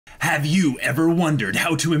Have you ever wondered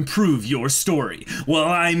how to improve your story? Well,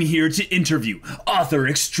 I'm here to interview author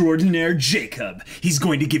extraordinaire Jacob. He's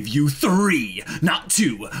going to give you 3, not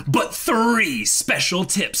 2, but 3 special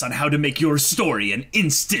tips on how to make your story an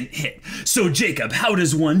instant hit. So, Jacob, how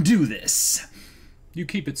does one do this? You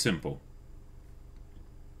keep it simple.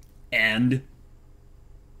 And?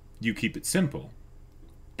 You keep it simple.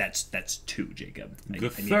 That's 2, Jacob.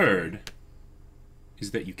 The third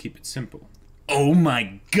is that you keep it simple. Oh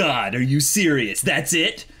my god, are you serious? That's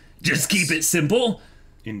it? Just keep it simple?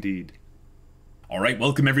 Indeed. Alright,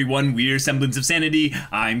 welcome everyone. We're Semblance of Sanity.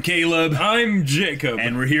 I'm Caleb. I'm Jacob.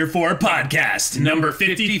 And we're here for podcast number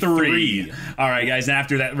 53. Alright guys, and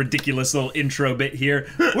after that ridiculous little intro bit here,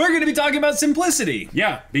 we're going to be talking about simplicity.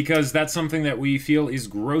 Yeah, because that's something that we feel is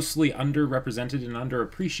grossly underrepresented and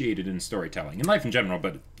underappreciated in storytelling. In life in general,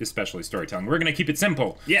 but especially storytelling. We're going to keep it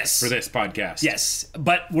simple. Yes. For this podcast. Yes,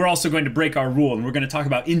 but we're also going to break our rule and we're going to talk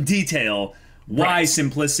about in detail why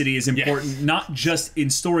simplicity is important, not just in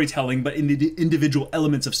storytelling, but in the individual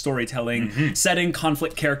elements of storytelling, setting,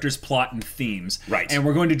 conflict, characters, plot, and themes. Right. And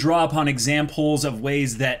we're going to draw upon examples of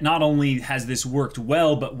ways that not only has this worked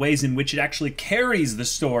well, but ways in which it actually carries the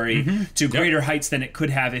story to greater heights than it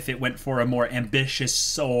could have if it went for a more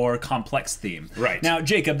ambitious or complex theme. Right. Now,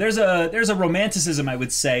 Jacob, there's a romanticism, I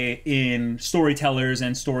would say, in storytellers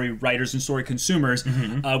and story writers and story consumers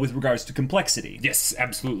with regards to complexity. Yes,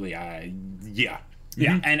 absolutely. Yeah.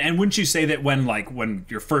 Yeah, and wouldn't you say that when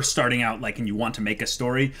you're first starting out, and you want to make a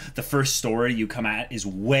story, the first story you come at is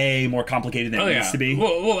way more complicated than it needs to be?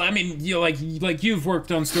 Well, I mean, like you've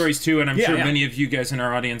worked on stories too, and I'm sure many of you guys in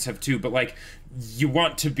our audience have too. But you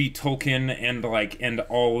want to be Tolkien and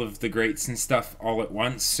all of the greats and stuff all at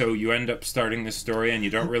once, so you end up starting this story and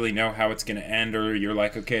you don't really know how it's going to end, or you're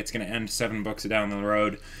like, okay, it's going to end 7 books down the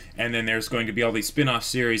road, and then there's going to be all these spin-off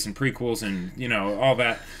series and prequels and all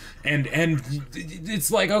that. And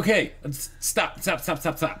it's like, okay, stop.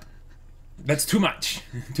 That's too much.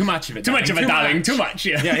 Too much of it. Too much of it, darling. Too much.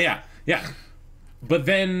 Yeah. But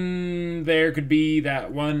then there could be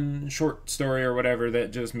that one short story or whatever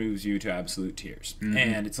that just moves you to absolute tears.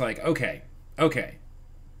 And it's like, okay.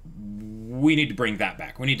 We need to bring that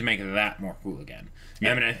back. We need to make that more cool again.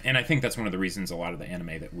 Yeah. I mean, and I think that's one of the reasons a lot of the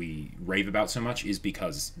anime that we rave about so much is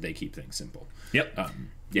because they keep things simple. Yep.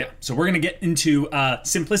 Yeah, so we're going to get into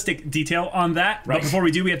simplistic detail on that. Right. But before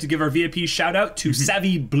we do, we have to give our VIP shout out to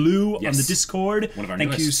Savvy Blue on the Discord. One of our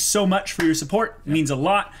Thank you so much for your support. It means a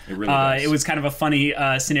lot. It really does. It was kind of a funny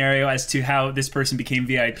scenario as to how this person became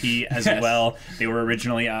VIP as well. They were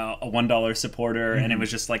originally a $1 supporter, and it was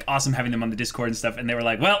just awesome having them on the Discord and stuff. And they were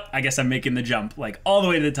like, well, I guess I'm making the jump all the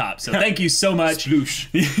way to the top. So thank you so much. Sploosh.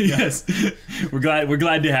 Yes. We're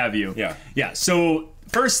glad to have you. Yeah. So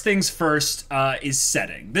first things first is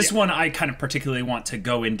setting. This one I kind of particularly want to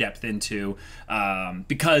go in depth into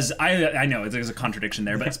because I know there's a contradiction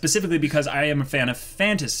there, but specifically because I am a fan of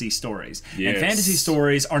fantasy stories. Yes. And fantasy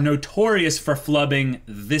stories are notorious for flubbing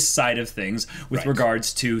this side of things with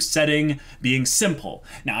regards to setting being simple.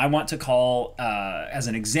 Now, I want to call, as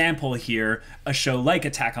an example here, a show like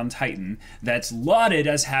Attack on Titan that's lauded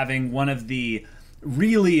as having one of the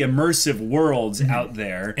really immersive worlds out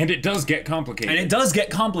there. And it does get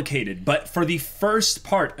complicated. But for the first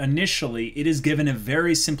part, initially, it is given a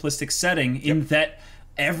very simplistic setting in that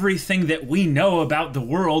everything that we know about the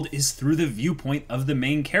world is through the viewpoint of the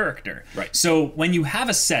main character. Right. So when you have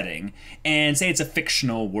a setting, and say it's a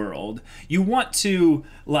fictional world, you want to,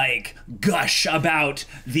 gush about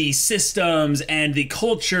the systems and the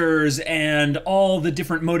cultures and all the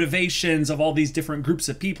different motivations of all these different groups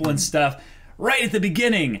of people and stuff right at the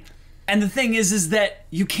beginning. And the thing is that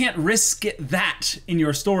you can't risk that in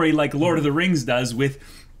your story like Lord of the Rings does with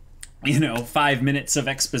 5 minutes of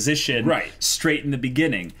exposition straight in the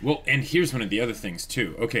beginning. Well, and here's one of the other things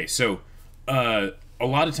too. Okay, so a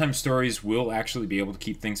lot of times stories will actually be able to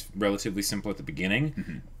keep things relatively simple at the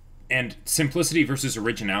beginning. And simplicity versus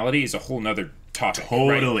originality is a whole nother topic.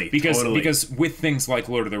 Totally. Right? Because with things like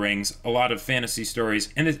Lord of the Rings, a lot of fantasy stories,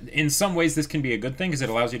 and in some ways this can be a good thing because it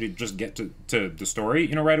allows you to just get to the story,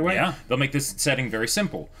 right away. Yeah. They'll make this setting very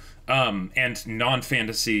simple. And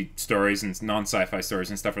non-fantasy stories and non-sci-fi stories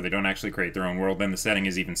and stuff where they don't actually create their own world, then the setting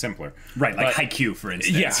is even simpler. Right, like Haikyuu, for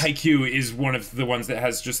instance. Yeah, Haikyuu is one of the ones that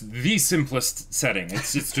has just the simplest setting.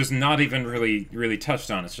 It's just not even really touched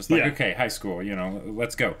on. It's just okay, high school,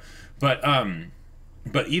 let's go.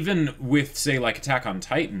 But even with, say, Attack on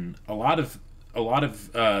Titan, a lot of a lot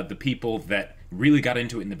of the people that really got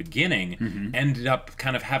into it in the beginning ended up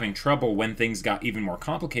kind of having trouble when things got even more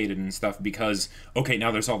complicated and stuff because, okay, now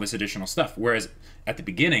there's all this additional stuff. Whereas at the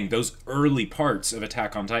beginning, those early parts of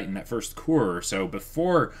Attack on Titan, that first quarter or so,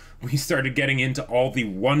 before we started getting into all the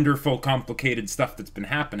wonderful, complicated stuff that's been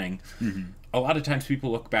happening, a lot of times people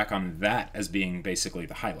look back on that as being basically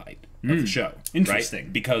the highlight of the show. Interesting.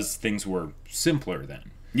 Right? Because things were simpler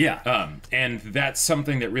then. Yeah. And that's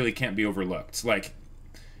something that really can't be overlooked. Like,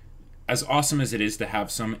 as awesome as it is to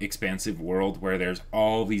have some expansive world where there's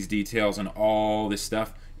all these details and all this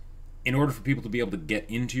stuff, in order for people to be able to get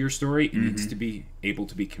into your story, it needs to be able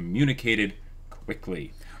to be communicated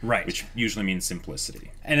quickly. Right. Which usually means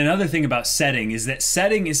simplicity. And another thing about setting is that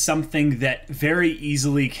setting is something that very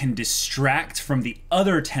easily can distract from the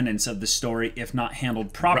other tenets of the story if not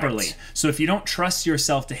handled properly. Right. So if you don't trust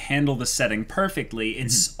yourself to handle the setting perfectly,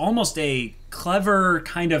 it's almost a clever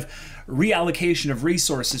kind of reallocation of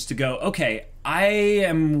resources to go, okay, I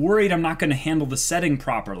am worried I'm not going to handle the setting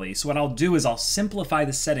properly. So what I'll do is I'll simplify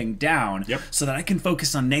the setting down so that I can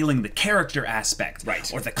focus on nailing the character aspect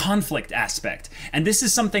or the conflict aspect. And this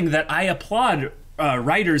is something that I applaud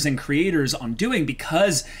writers and creators on doing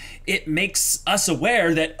because it makes us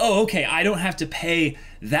aware that, oh, okay, I don't have to pay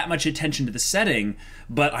that much attention to the setting,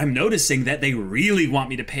 but I'm noticing that they really want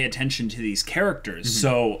me to pay attention to these characters.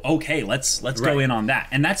 So, okay, let's go in on that.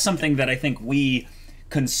 And that's something that I think we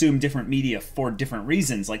consume different media for different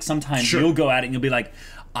reasons. Like sometimes you'll go at it and you'll be like,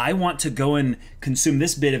 I want to go and consume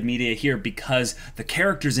this bit of media here because the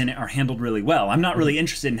characters in it are handled really well. I'm not really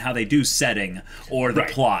interested in how they do setting or the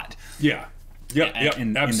plot.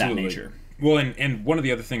 In that nature. Well, and one of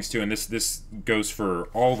the other things too, and this goes for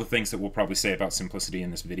all the things that we'll probably say about simplicity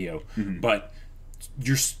in this video, but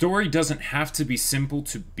your story doesn't have to be simple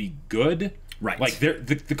to be good. Right. Like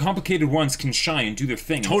the complicated ones can shine and do their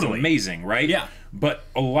thing. Totally. It's amazing, right? Yeah. But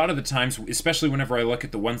a lot of the times, especially whenever I look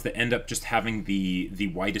at the ones that end up just having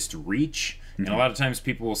the widest reach, and a lot of times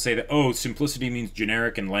people will say that, oh, simplicity means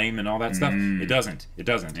generic and lame and all that stuff. It doesn't. It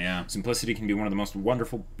doesn't. Yeah. Simplicity can be one of the most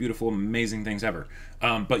wonderful, beautiful, amazing things ever.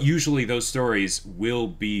 But usually those stories will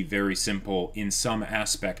be very simple in some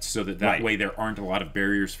aspect so that way there aren't a lot of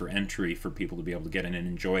barriers for entry for people to be able to get in and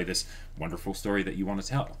enjoy this wonderful story that you want to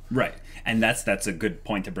tell. Right. And that's a good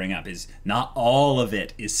point to bring up is not all of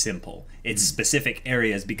it is simple. It's specific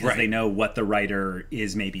areas because they know what the writer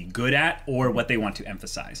is maybe good at or what they want to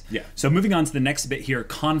emphasize. Yeah. So moving on to the next bit here,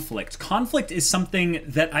 conflict. Conflict is something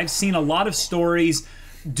that I've seen a lot of stories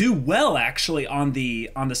do well actually on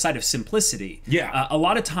the side of simplicity. Yeah. A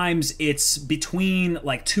lot of times it's between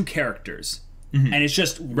like two characters and it's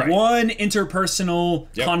just one interpersonal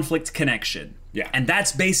conflict connection. Yeah. And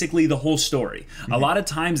that's basically the whole story. A lot of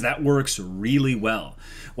times that works really well.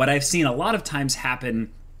 What I've seen a lot of times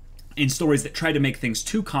happen in stories that try to make things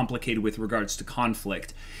too complicated with regards to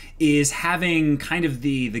conflict is having kind of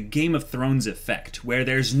the Game of Thrones effect, where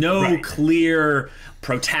there's no clear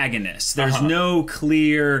protagonist. There's no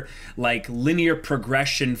clear like linear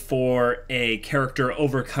progression for a character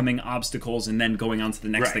overcoming obstacles and then going on to the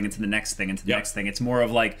next thing, into the next thing, into the next thing. It's more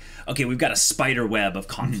of like, okay, we've got a spider web of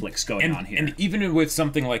conflicts going on here. And even with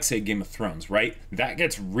something like, say, Game of Thrones, right? That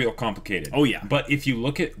gets real complicated. Oh, yeah. But if you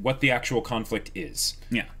look at what the actual conflict is.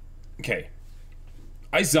 Yeah. Okay.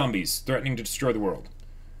 Ice zombies threatening to destroy the world.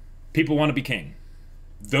 People want to be king.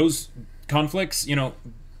 Those conflicts,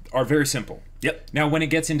 are very simple. Yep. Now, when it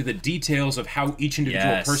gets into the details of how each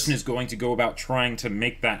individual person is going to go about trying to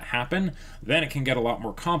make that happen, then it can get a lot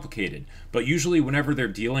more complicated. But usually whenever they're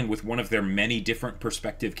dealing with one of their many different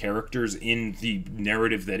perspective characters in the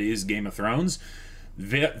narrative that is Game of Thrones,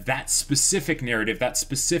 that specific narrative, that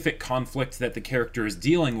specific conflict that the character is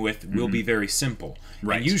dealing with will be very simple.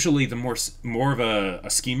 Right. And usually the more of a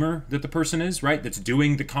schemer that the person is, right, that's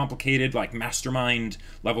doing the complicated, like, mastermind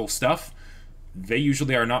level stuff, they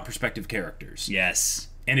usually are not perspective characters. Yes.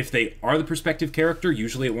 And if they are the perspective character,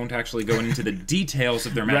 usually it won't actually go into the details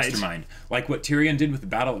of their mastermind. Like what Tyrion did with the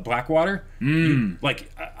Battle at Blackwater. I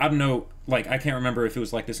don't know, like, I can't remember if it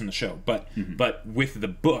was like this in the show, but with the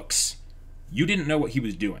books, you didn't know what he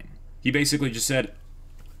was doing. He basically just said,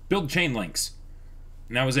 build chain links.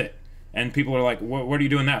 And that was it. And people are like, what are you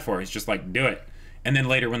doing that for? He's just like, do it. And then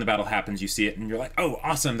later when the battle happens, you see it and you're like, oh,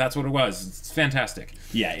 awesome, that's what it was. It's fantastic.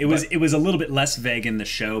 Yeah, it was a little bit less vague in the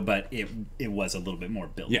show, but it was a little bit more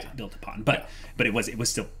built upon. But it was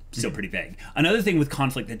still pretty vague. Another thing with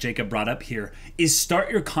conflict that Jacob brought up here is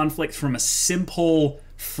start your conflict from a simple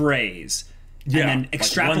phrase. And then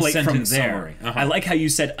extrapolate like from there. I like how you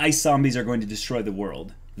said ice zombies are going to destroy the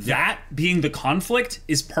world. That being the conflict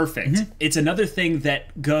is perfect. It's another thing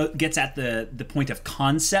that gets at the point of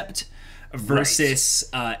concept versus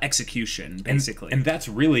execution, basically. And that's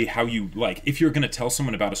really how you, like, if you're going to tell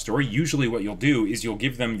someone about a story, usually what you'll do is you'll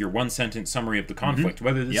give them your one-sentence summary of the conflict,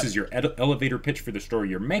 whether this is your elevator pitch for the story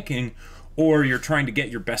you're making, or you're trying to get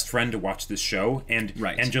your best friend to watch this show, and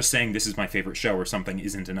just saying this is my favorite show or something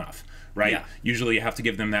isn't enough, right? Yeah. Usually you have to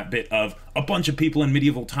give them that bit of a bunch of people in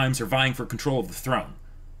medieval times are vying for control of the throne.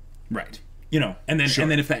 Right. You know, and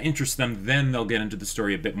then if that interests them, then they'll get into the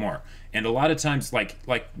story a bit more. And a lot of times, like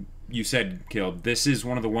you said, Caleb, this is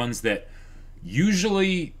one of the ones that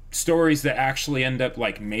usually stories that actually end up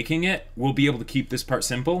like making it will be able to keep this part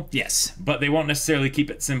simple. Yes. But they won't necessarily keep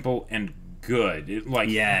it simple and good. Like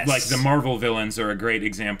the Marvel villains are a great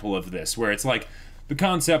example of this, where it's like the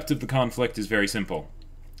concept of the conflict is very simple.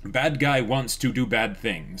 Bad guy wants to do bad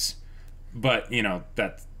things, but you know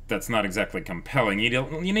that's not exactly compelling. You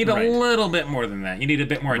need a little bit more than that. You need a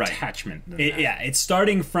bit more attachment than that. Yeah, it's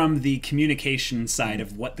starting from the communication side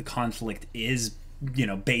of what the conflict is, you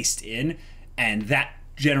know, based in, and that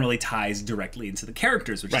generally ties directly into the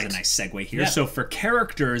characters, which is a nice segue here. Yeah. So for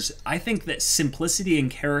characters, I think that simplicity in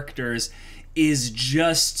characters is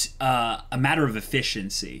just a matter of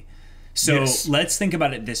efficiency. So let's think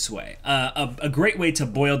about it this way. A great way to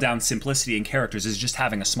boil down simplicity in characters is just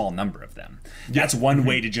having a small number of them. That's one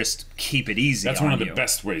way to just keep it easy. That's one of the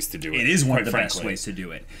best ways to do it. It is one of the best ways to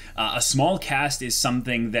do it. A small cast is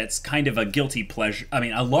something that's kind of a guilty pleasure. I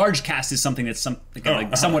mean, a large cast is something that's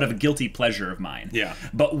somewhat of a guilty pleasure of mine. Yeah.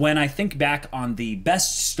 But when I think back on the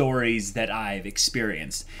best stories that I've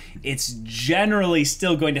experienced, it's generally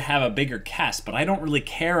still going to have a bigger cast, but I don't really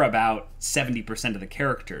care about 70% of the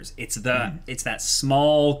characters. It's that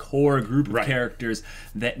small core group of characters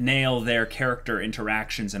that nail their character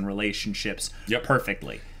interactions and relationships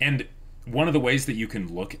perfectly. And one of the ways that you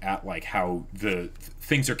can look at like how the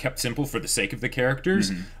things are kept simple for the sake of the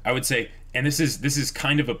characters, I would say, and this is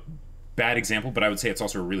kind of a bad example, but I would say it's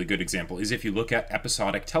also a really good example, is if you look at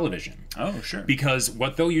episodic television. Oh, sure. Because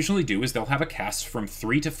what they'll usually do is they'll have a cast from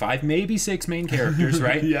 3 to 5, maybe 6 main characters,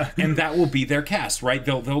 right? And that will be their cast, right?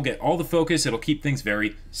 They'll get all the focus. It'll keep things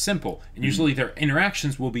very simple. And usually their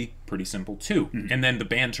interactions will be pretty simple too. And then the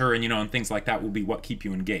banter and, you know, and things like that will be what keep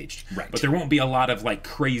you engaged. Right. But there won't be a lot of like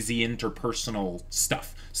crazy interpersonal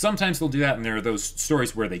stuff. Sometimes they'll do that, and there are those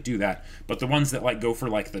stories where they do that. But the ones that like go for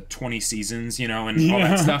like the 20 seasons, you know, and all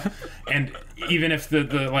that stuff, and even if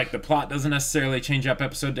the plot doesn't necessarily change up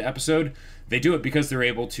episode to episode, they do it because they're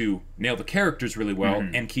able to nail the characters really well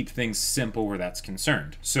and keep things simple where that's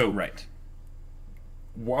concerned. So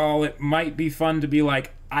while it might be fun to be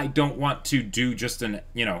like, I don't want to do just an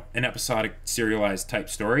episodic serialized type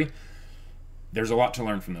story, there's a lot to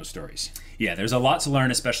learn from those stories. Yeah, there's a lot to learn,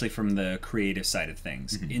 especially from the creative side of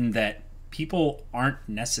things, in that people aren't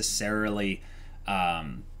necessarily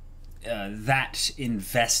that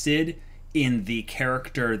invested in the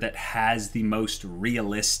character that has the most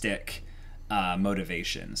realistic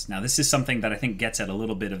motivations. Now, this is something that I think gets at a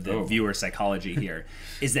little bit of the viewer psychology here,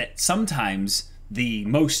 is that sometimes the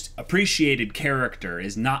most appreciated character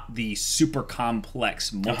is not the super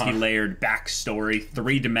complex, multi-layered backstory,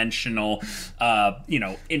 three-dimensional,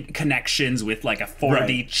 connections with like a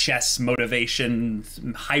 4D chess motivation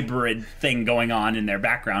hybrid thing going on in their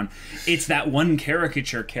background. It's that one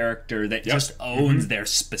caricature character that just owns their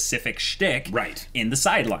specific shtick in the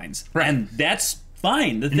sidelines. And that's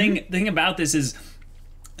fine. The thing about this is,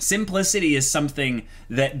 simplicity is something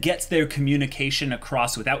that gets their communication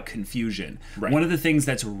across without confusion. One of the things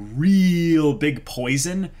that's real big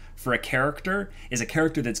poison for a character is a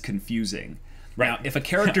character that's confusing. Now, if a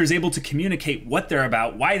character is able to communicate what they're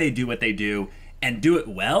about, why they do what they do, and do it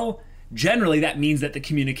well, generally that means that the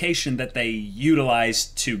communication that they utilize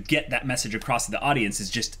to get that message across to the audience is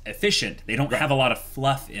just efficient. They don't have a lot of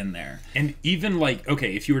fluff in there. And even like,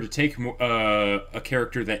 okay, if you were to take a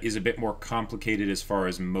character that is a bit more complicated as far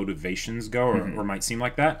as motivations go, or might seem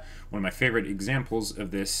like that, one of my favorite examples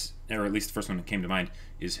of this, or at least the first one that came to mind,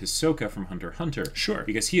 is Hisoka from Hunter x Hunter. Sure.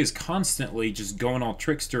 Because he is constantly just going all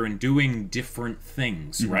trickster and doing different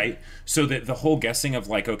things, right? So that the whole guessing of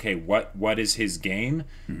like, okay, what is his game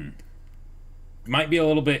might be a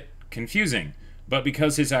little bit confusing, but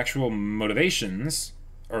because his actual motivations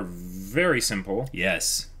are very simple,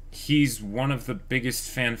 he's one of the biggest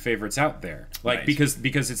fan favorites out there. Like because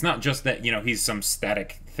it's not just that, you know, he's some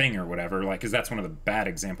static thing or whatever, like, because that's one of the bad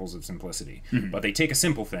examples of simplicity. But they take a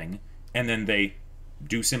simple thing and then they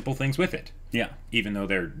do simple things with it. Even though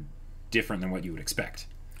they're different than what you would expect.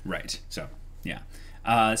 So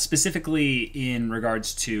specifically in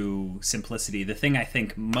regards to simplicity, the thing I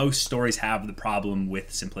think most stories have the problem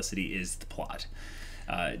with simplicity is the plot.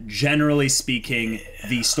 Generally speaking,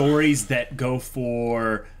 the stories that go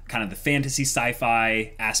for kind of the fantasy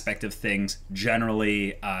sci-fi aspect of things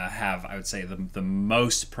generally have, I would say, the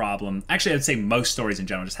most problem. Actually, I'd say most stories in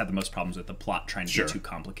general just have the most problems with the plot trying to get too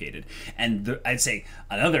complicated. And I'd say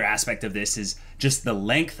another aspect of this is just the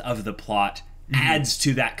length of the plot adds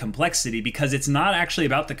to that complexity, because it's not actually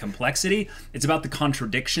about the complexity, it's about the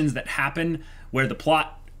contradictions that happen where the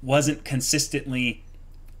plot wasn't consistently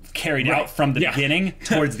carried out from the beginning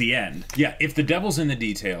towards the end. Yeah, if the devil's in the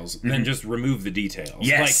details, then just remove the details.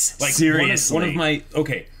 Yes, like seriously. One of my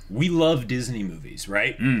we love Disney movies,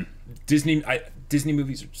 right? Disney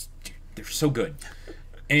movies they're so good.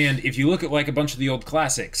 And if you look at like a bunch of the old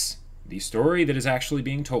classics, the story that is actually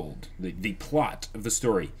being told, the plot of the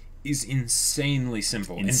story is insanely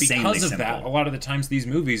simple. And because of that, a lot of the times these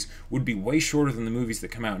movies would be way shorter than the movies that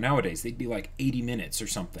come out nowadays. They'd be like 80 minutes or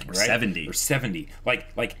something, right? 70. Or 70.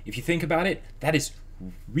 Like if you think about it, that is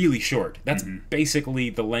really short. That's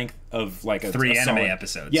basically the length of like a 3 a anime solid,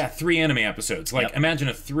 episodes. Yeah, 3 anime episodes. Like imagine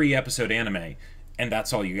a 3-episode anime and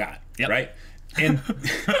that's all you got, right? And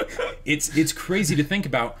it's crazy to think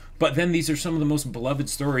about, but then these are some of the most beloved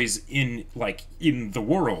stories in the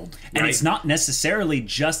world, right? And it's not necessarily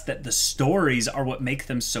just that the stories are what make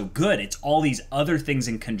them so good, it's all these other things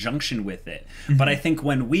in conjunction with it. But I think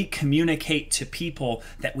when we communicate to people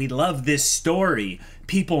that we love this story,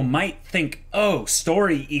 people might think, oh,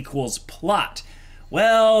 story equals plot.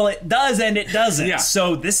 Well, it does and it doesn't.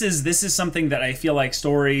 So this is something that I feel like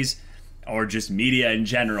stories, or just media in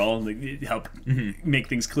general, help make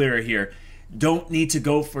things clearer here, don't need to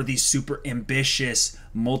go for these super ambitious,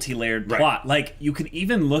 multi-layered plot. Like, you could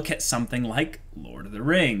even look at something like Lord of the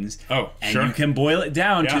Rings. And you can boil it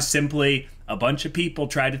down to simply a bunch of people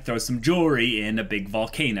try to throw some jewelry in a big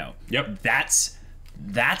volcano. That's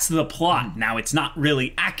the plot. Now, it's not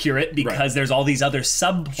really accurate because there's all these other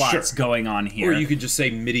subplots going on here. Or you could just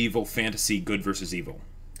say medieval fantasy, good versus evil.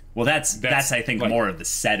 Well, that's I think, like, more of the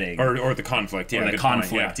setting. Or the conflict, Or the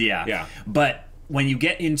conflict, yeah. But when you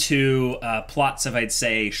get into plots of, I'd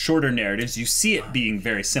say, shorter narratives, you see it being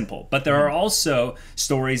very simple. But there are also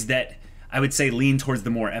stories that I would say lean towards the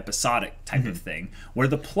more episodic type of thing, where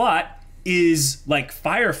the plot is like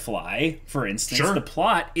Firefly, for instance. The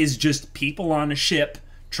plot is just people on a ship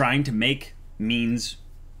trying to make means,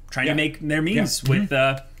 to make their means with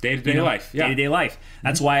day-to-day life. Day-to-day life.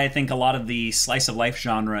 That's why I think a lot of the slice of life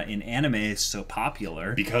genre in anime is so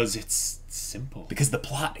popular. Because it's simple. Because the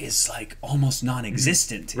plot is like almost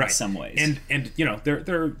non-existent in some ways. And you know,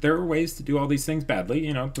 there are ways to do all these things badly,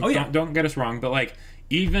 you know. Don't get us wrong, but like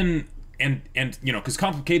even and you know, because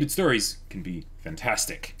complicated stories can be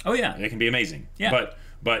fantastic. They can be amazing.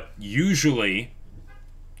 But usually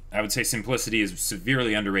I would say simplicity is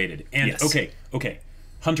severely underrated. And okay.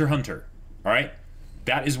 Hunter x Hunter, all right?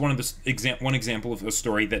 That is one example of a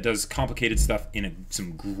story that does complicated stuff in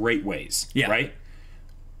some great ways, right?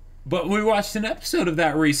 But we watched an episode of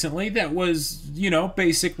that recently that was, you know,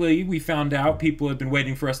 basically we found out people have been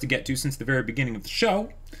waiting for us to get to since the very beginning of the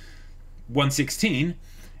show, 116,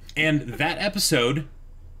 and that episode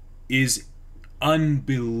is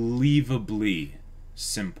unbelievably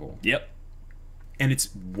simple. And it's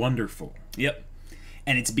wonderful.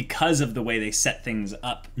 And it's because of the way they set things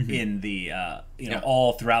up in the,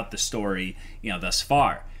 all throughout the story, thus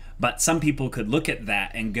far. But some people could look at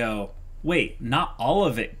that and go, wait, not all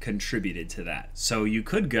of it contributed to that. So you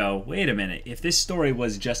could go, wait a minute, if this story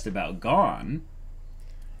was just about Gone,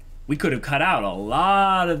 we could have cut out a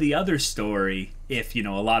lot of the other story if, a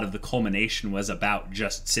lot of the culmination was about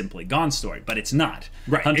just simply Gone's story. But it's not.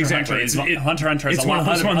 Hunter x Hunter is a lot of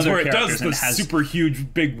other ones where it characters does the super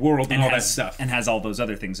huge big world and all that stuff. And has all those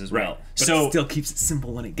other things as well. But it still keeps it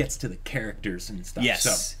simple when it gets to the characters and stuff.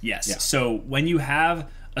 Yes. So when you have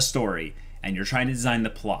a story and you're trying to design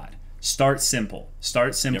the plot, start simple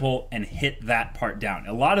and hit that part down.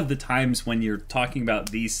 A lot of the times when you're talking about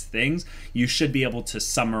these things, you should be able to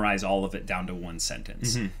summarize all of it down to one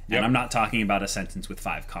sentence. And I'm not talking about a sentence with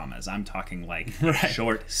 5 commas. I'm talking like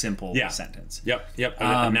short, simple sentence.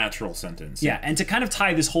 A natural sentence. And to kind of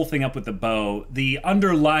tie this whole thing up with the bow, the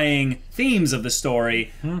underlying themes of the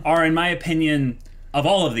story are, in my opinion, of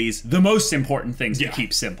all of these, the most important things to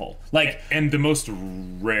keep simple. And the most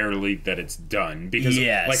rarely that it's done. Because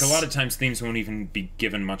like a lot of times themes won't even be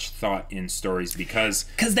given much thought in stories because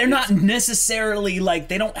they're not necessarily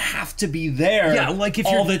they don't have to be there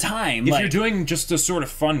all the time. If you're doing just a sort of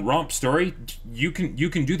fun romp story, you can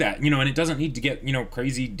do that, and it doesn't need to get,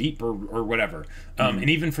 crazy deep or whatever. And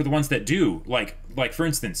even for the ones that do, like like for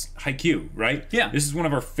instance, Haikyuu, right? Yeah. This is one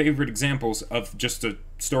of our favorite examples of just a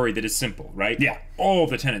story that is simple, right? Yeah. All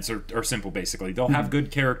the tenets are simple, basically. They'll have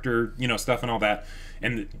good character, stuff and all that.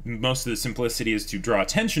 And most of the simplicity is to draw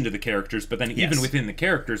attention to the characters, but then even within the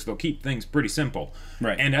characters, they'll keep things pretty simple.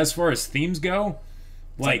 Right. And as far as themes go,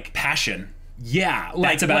 like passion. Yeah,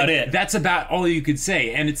 that's about it. That's about all you could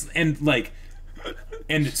say, and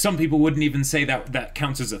some people wouldn't even say that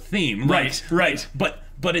counts as a theme, right? Right.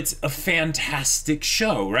 But it's a fantastic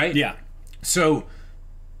show, right? Yeah. So,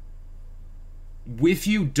 if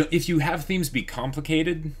you have themes be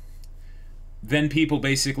complicated, then people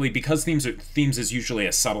basically, because themes is usually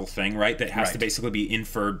a subtle thing, right? That has to basically be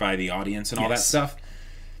inferred by the audience and all that stuff.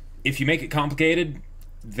 If you make it complicated,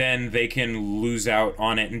 then they can lose out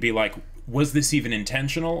on it and be like, was this even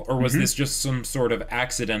intentional, or was this just some sort of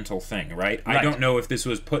accidental thing, right? I don't know if this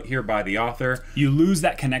was put here by the author. You lose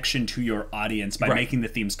that connection to your audience by making the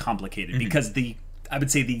themes complicated, because I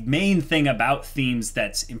would say the main thing about themes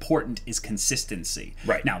that's important is consistency.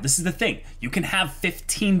 Right. Now, this is the thing. You can have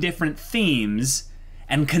 15 different themes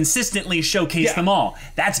and consistently showcase them all.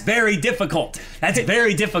 That's very difficult. That's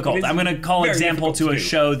very difficult. I'm going to call example to a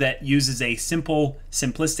show that uses a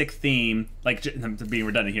simplistic theme, like, I'm being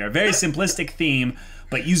redundant here, a very simplistic theme,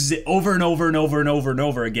 but uses it over and over and over and over and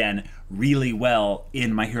over again really well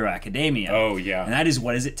in My Hero Academia. Oh, yeah. And that is,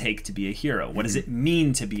 what does it take to be a hero? What does it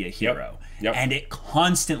mean to be a hero? Yep. And it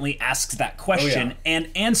constantly asks that question and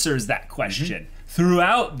answers that question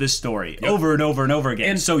throughout the story over and over and over again.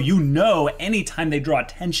 And so anytime they draw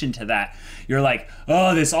attention to that, you're like,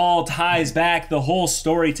 oh, this all ties back the whole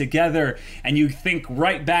story together. And you think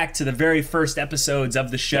right back to the very first episodes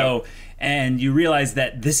of the show, and you realize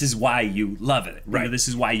that this is why you love it. Right. This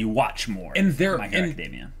is why you watch more My Hero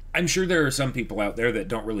Academia. I'm sure there are some people out there that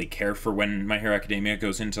don't really care for when My Hero Academia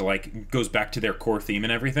goes back to their core theme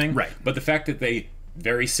and everything. Right. But the fact that they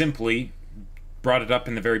very simply brought it up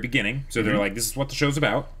in the very beginning, so they're like, this is what the show's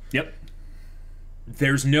about. Yep.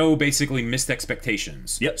 There's no basically missed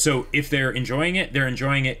expectations. Yep. So if they're enjoying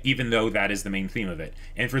it even though that is the main theme of it.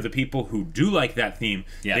 And for the people who do like that theme,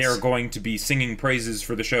 they are going to be singing praises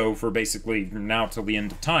for the show for basically now till the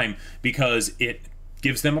end of time, because it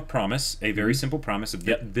gives them a promise, a very simple promise of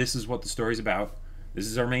this is what the story's about. This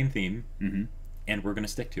is our main theme, and we're going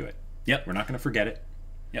to stick to it. Yep. We're not going to forget it.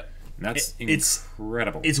 Yep. And that's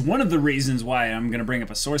incredible. It's one of the reasons why I'm going to bring up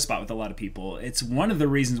a sore spot with a lot of people. It's one of the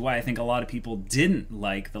reasons why I think a lot of people didn't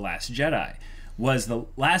like The Last Jedi. Was The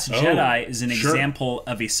Last Jedi is an example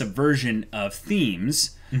of a subversion of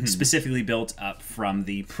themes specifically built up from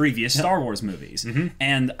the previous Star Wars movies.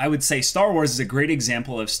 And I would say Star Wars is a great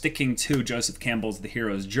example of sticking to Joseph Campbell's The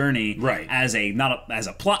Hero's Journey as as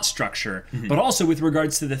a plot structure, but also with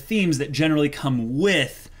regards to the themes that generally come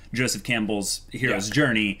with Joseph Campbell's Hero's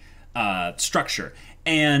Journey structure.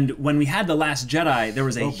 And when we had The Last Jedi, there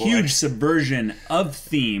was a huge subversion of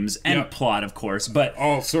themes and plot, of course, but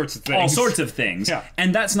all sorts of things. Yeah.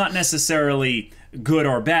 And that's not necessarily good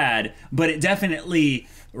or bad, but it definitely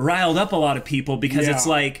riled up a lot of people, because it's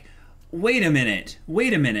like, wait a minute.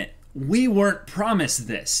 We weren't promised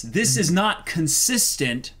this. This is not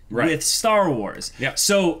consistent with Star Wars. Yeah.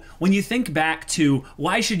 So when you think back to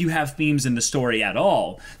why should you have themes in the story at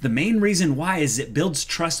all, the main reason why is it builds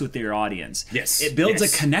trust with your audience. Yes. It builds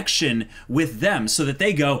a connection with them so that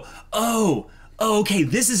they go, oh, okay,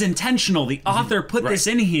 this is intentional. The author put this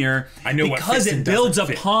in here because it builds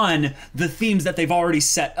upon the themes that they've already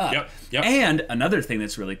set up. Yep. And another thing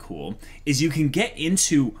that's really cool is you can get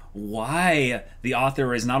into why the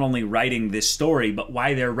author is not only writing this story, but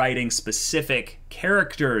why they're writing specific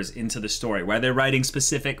characters into the story, why they're writing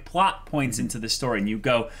specific plot points into the story. And you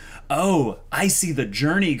go, oh, I see the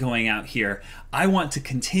journey going out here. I want to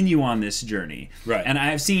continue on this journey. Right. And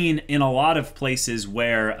I've seen in a lot of places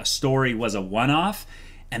where a story was a one-off,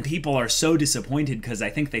 and people are so disappointed because I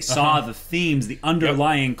think they saw the themes, the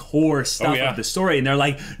underlying core stuff of the story, and they're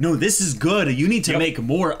like, no, this is good. You need to make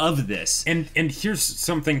more of this. And here's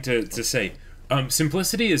something to say.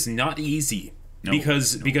 Simplicity is not easy.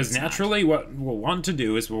 Because naturally what we'll want to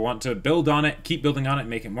do is we'll want to build on it, keep building on it,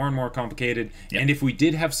 make it more and more complicated. And if we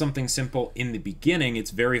did have something simple in the beginning,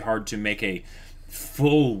 it's very hard to make a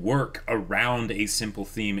full work around a simple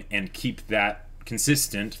theme and keep that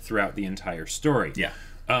consistent throughout the entire story. Yeah.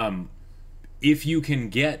 If you can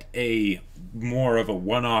get a more of a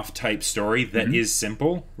one-off type story that is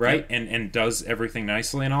simple, right, and does everything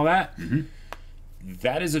nicely and all that,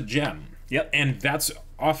 that is a gem. Yep. And that's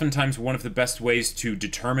oftentimes one of the best ways to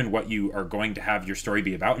determine what you are going to have your story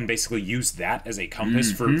be about, and basically use that as a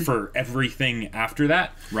compass for everything after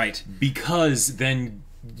that. Right. Because then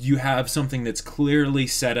you have something that's clearly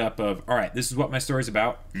set up of, all right, this is what my story's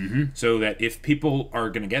about, so that if people are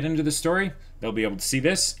going to get into the story, they'll be able to see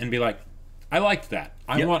this and be like, I liked that.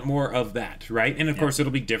 I want more of that, right? And of course,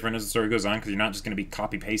 it'll be different as the story goes on, because you're not just going to be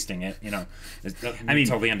copy-pasting it,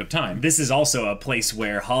 until the end of time. This is also a place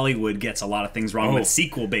where Hollywood gets a lot of things wrong with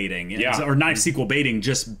sequel baiting. Or not sequel baiting,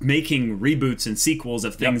 just making reboots and sequels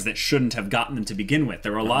of things that shouldn't have gotten them to begin with.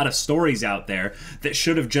 There were a lot of stories out there that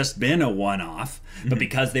should have just been a one-off, but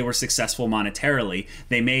because they were successful monetarily,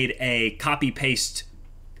 they made a copy-paste,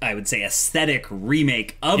 I would say, aesthetic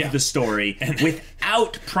remake of the story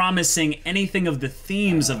without promising anything of the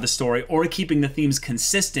themes of the story or keeping the themes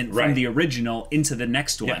consistent from the original into the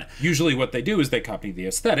next one. Usually what they do is they copy the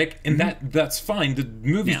aesthetic, and that's fine. The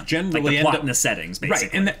movies generally like the end plot up... and the settings,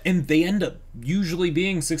 basically. Right, and they end up usually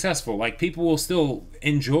being successful. Like, people will still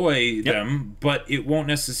enjoy them, but it won't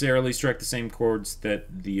necessarily strike the same chords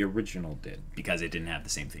that the original did. Because it didn't have the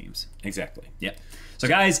same themes. Exactly. Yep. So,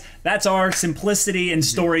 guys, that's our simplicity and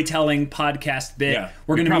storytelling podcast bit. Yeah,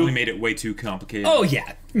 we're gonna probably made it way too complicated. Oh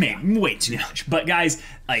yeah, way too much. But guys,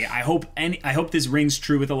 like, I hope this rings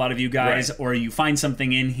true with a lot of you guys, or you find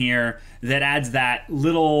something in here that adds that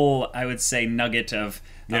little, I would say, nugget of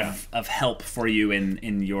help for you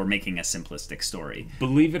in your making a simplistic story.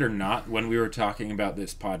 Believe it or not, when we were talking about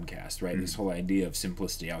this podcast, right, this whole idea of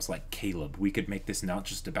simplicity, I was like, Caleb, we could make this not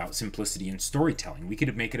just about simplicity in storytelling. We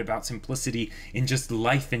could make it about simplicity in just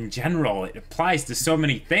life in general. It applies to so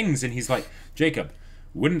many things. And he's like, Jacob,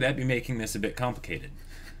 wouldn't that be making this a bit complicated?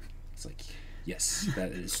 It's like, yes,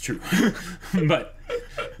 that is true. But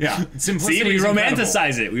yeah, simplicity. See, we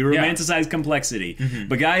romanticize it. We romanticize complexity.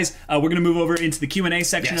 But guys, we're going to move over into the Q&A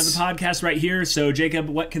section of the podcast right here. So Jacob,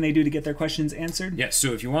 what can they do to get their questions answered? Yes,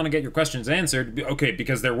 so if you want to get your questions answered, okay,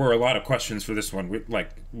 because there were a lot of questions for this one.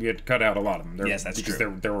 We had cut out a lot of them. Yes, that's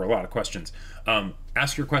true. There were a lot of questions.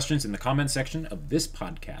 Ask your questions in the comment section of this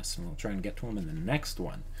podcast, and we'll try and get to them in the next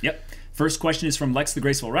one. Yep. First question is from Lex the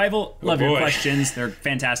Graceful Rival. Love your questions. They're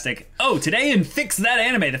fantastic. Oh, today in Fix That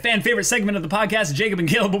Anime, the fan favorite segment of the podcast, Jacob and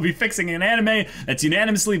Caleb will be fixing an anime that's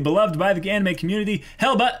unanimously beloved by the anime community,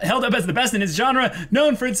 held up as the best in its genre,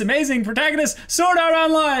 known for its amazing protagonist, Sword Art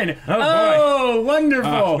Online. Oh,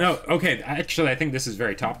 wonderful. No, okay. Actually, I think this is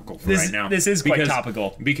very topical for right now. This is quite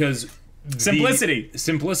topical. Because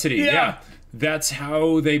simplicity. Yeah. That's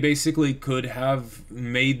how they basically could have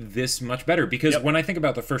made this much better. Because when I think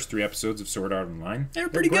about the first 3 episodes of Sword Art Online, they're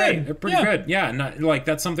pretty good. They're pretty good. Yeah, not, like,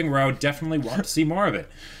 that's something where I would definitely want to see more of it.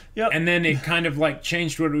 And then it kind of like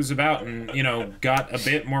changed what it was about, and got a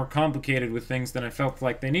bit more complicated with things than I felt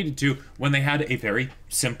like they needed to, when they had a very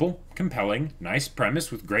simple, compelling, nice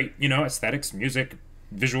premise with great, aesthetics, music,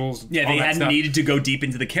 visuals. Yeah, they hadn't needed to go deep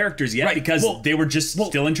into the characters yet, because they were just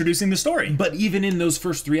still introducing the story. But even in those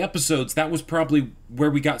first 3 episodes, that was probably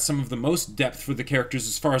where we got some of the most depth for the characters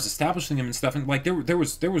as far as establishing them and stuff. And like there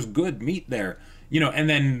was good meat there, And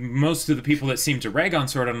then most of the people that seem to rag on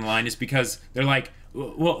Sword Art Online is because they're like,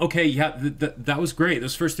 well, okay, yeah, that was great.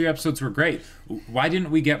 Those first 3 episodes were great. Why didn't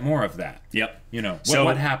we get more of that? Yep.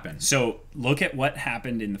 What happened? So look at what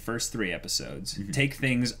happened in the first 3 episodes. Take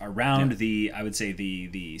things around I would say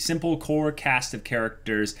the simple core cast of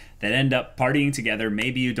characters that end up partying together.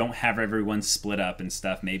 Maybe you don't have everyone split up and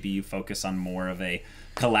stuff. Maybe you focus on more of a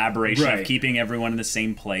collaboration of keeping everyone in the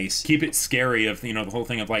same place. Keep it scary of the whole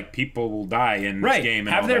thing of like people will die in this game.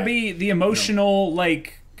 And have there be the emotional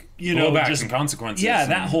blowbacks and consequences. Yeah,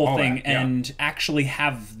 that whole thing, and actually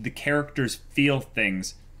have the characters feel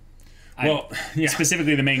things.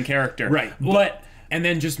 Specifically the main character, right? And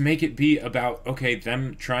then just make it be about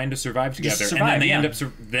them trying to survive together, and then they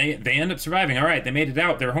end up surviving. All right, they made it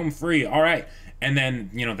out. They're home free. All right, and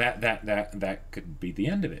then that could be the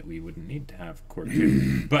end of it. We wouldn't need to have Court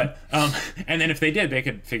 2, but and then if they did, they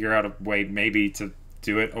could figure out a way maybe to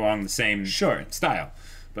do it along the same style.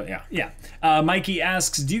 But yeah. Mikey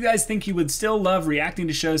asks, do you guys think you would still love reacting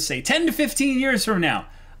to shows, say, 10 to 15 years from now?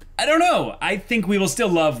 I don't know. I think we will still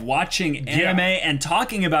love watching anime and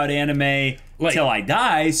talking about anime till I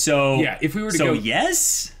die. So if we were to go,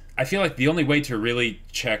 yes. I feel like the only way to really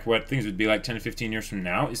check what things would be like 10 to 15 years from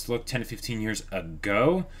now is to look 10 to 15 years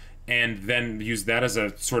ago, and then use that as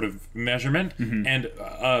a sort of measurement. And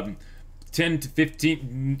 10 to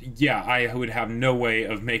 15, I would have no way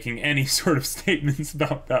of making any sort of statements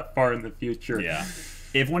about that far in the future. Yeah.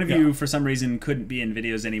 If one of you, for some reason, couldn't be in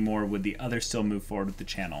videos anymore, would the other still move forward with the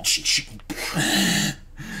channel?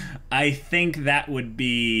 I think that would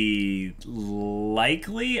be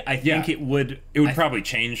likely. I think it would... It would probably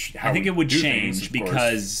change how I think it would change things,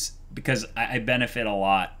 because because I benefit a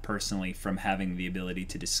lot personally from having the ability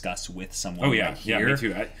to discuss with someone. Oh yeah, right here. yeah, me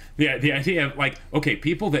too. The idea of like, okay,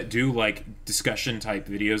 people that do like discussion type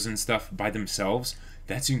videos and stuff by themselves,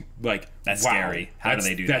 that's like that's wow, scary. How do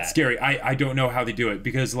they do that? That's scary. I don't know how they do it,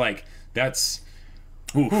 because like that's.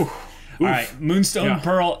 Oof. All right, Moonstone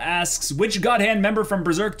Pearl asks, which God Hand member from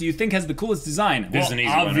Berserk do you think has the coolest design? This is an easy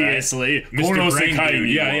obviously, one, right? Mr. Brain Dude.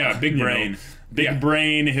 Yeah, yeah, big brain. Big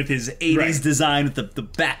brain with his 80s design with the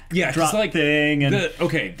back drop like thing and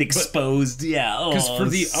the exposed, because for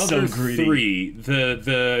the other three,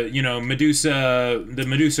 the you know, Medusa, the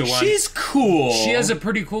Medusa one, she's cool. She has a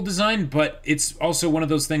pretty cool design, but it's also one of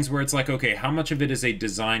those things where it's like, okay, how much of it is a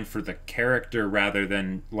design for the character rather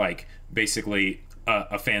than like basically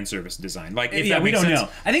a fan service design? Like, if that we makes don't sense.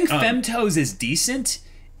 know. I think Femtoes is decent.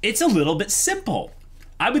 It's a little bit simple.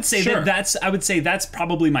 I would say that's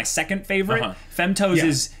probably my second favorite.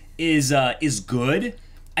 Femtoes is good.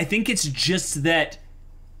 I think it's just that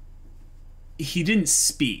he didn't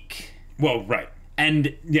speak. Well, right.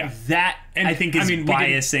 And I think is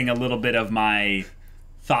biasing a little bit of my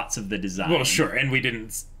thoughts of the design. Well, sure, and we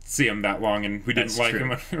didn't see him that long, and we didn't like him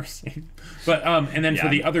when we were seeing him. But and then for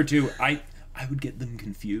the other two, I would get them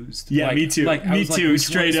confused. Yeah, like, me too. Like, me too.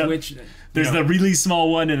 Straight up. There's the really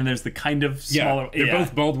small one, and then there's the kind of smaller. Yeah, they're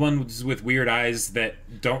both bald ones with weird eyes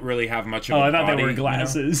that don't really have much of. I thought they were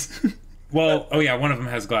glasses. You know? Well, one of them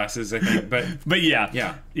has glasses, I think. But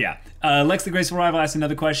yeah. Lex the Graceful Rival asked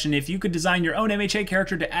another question: if you could design your own MHA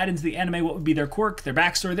character to add into the anime, what would be their quirk, their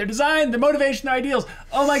backstory, their design, their motivation, their ideals?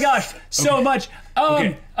 Oh my gosh, so much.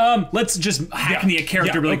 Let's just hackney a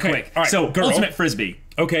character really quick. All right, so, Ultimate Frisbee.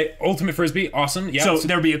 Okay, Ultimate Frisbee, awesome. Yeah. So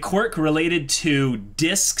there'd be a quirk related to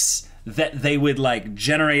discs that they would like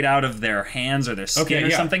generate out of their hands or their skin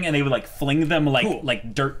or something, and they would like fling them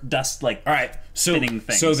like dirt, dust, like spinning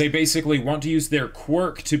things. So they basically want to use their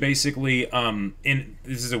quirk to basically in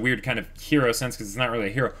this is a weird kind of hero sense because it's not really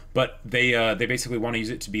a hero, but they basically want to use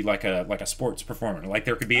it to be like a sports performer. Like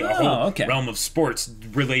there could be a whole realm of sports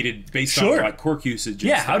related based on like quirk usage.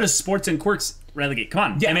 Yeah, how does sports and quirks relegate?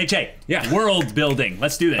 Come on, MHA. Yeah, world building.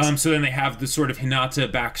 Let's do this. So then they have the sort of Hinata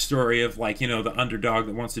backstory of like, you know, the underdog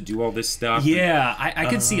that wants to do all this stuff. Yeah, I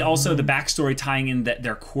could see also the backstory tying in that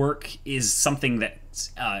their quirk is something that it's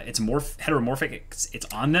heteromorphic. It's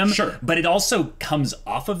on them. Sure, but it also comes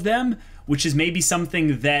off of them, which is maybe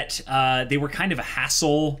something that they were kind of a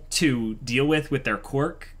hassle to deal with their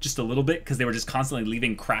quirk just a little bit because they were just constantly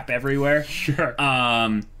leaving crap everywhere. Sure.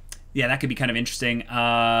 Yeah, that could be kind of interesting.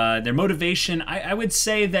 Their motivation, I would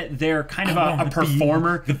say that they're kind of a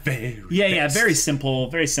performer. Very simple,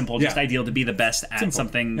 just ideal to be the best at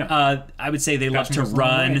something. Yeah. I would say they love to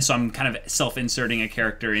run, so I'm kind of self-inserting a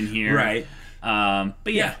character in here. Right.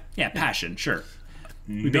 But passion, sure.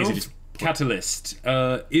 We basically just Catalyst.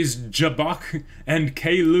 Is Jabok and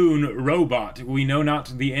Kaloon robot? We know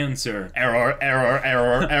not the answer. Error.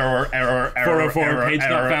 404, page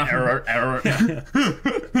not found. Error.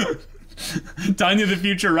 Tanya the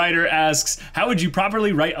Future Writer asks, how would you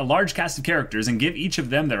properly write a large cast of characters and give each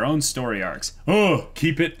of them their own story arcs? Oh,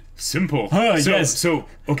 keep it simple. So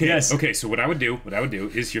what I would do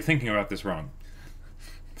is, you're thinking about this wrong.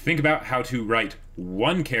 Think about how to write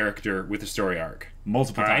one character with a story arc.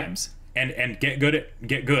 Multiple times. And get good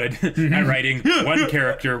at writing one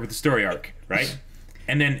character with a story arc, right?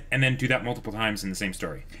 And then do that multiple times in the same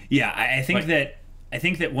story. Yeah, I think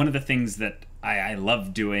that one of the things that I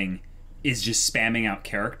love doing is just spamming out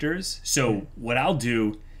characters. So what I'll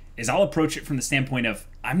do is I'll approach it from the standpoint of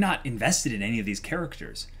I'm not invested in any of these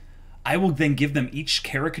characters. I will then give them each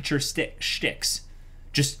caricature shticks.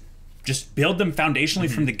 Just build them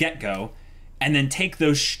foundationally from the get-go, and then take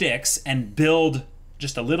those shticks and build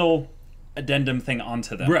just a little addendum thing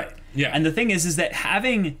onto them. Right. Yeah. And the thing is that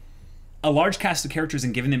having a large cast of characters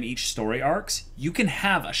and giving them each story arcs, you can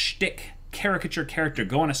have a shtick caricature character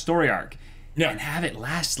go on a story arc and have it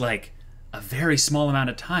last like a very small amount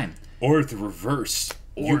of time. Or the reverse.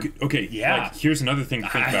 Like, here's another thing to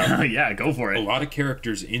think about. Yeah, go for it. A lot of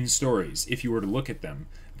characters in stories, if you were to look at them,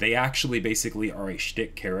 they actually basically are a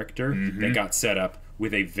shtick character that got set up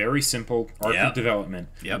with a very simple arc of development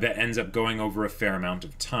that ends up going over a fair amount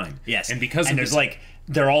of time. Yes, and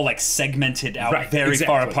they're all like segmented out very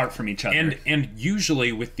far apart from each other. And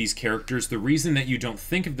usually with these characters, the reason that you don't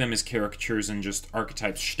think of them as caricatures and just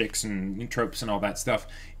archetypes, shticks, and tropes and all that stuff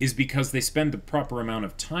is because they spend the proper amount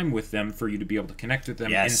of time with them for you to be able to connect with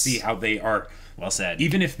them and see how they are. Well said.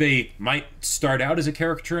 Even if they might start out as a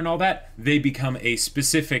caricature and all that, they become a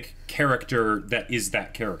specific character that is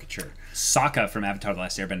that caricature. Sokka from Avatar: The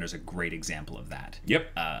Last Airbender is a great example of that. Yep.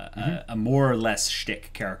 A more or less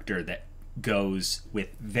shtick character that goes with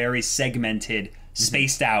very segmented,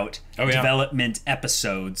 spaced out development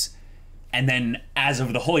episodes. And then as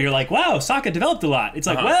of the whole, you're like, wow, Sokka developed a lot. It's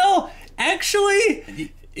like, well,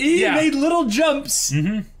 actually, he made little jumps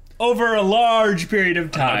over a large period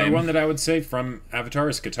of time. Another one that I would say from Avatar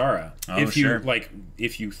is Katara. Oh,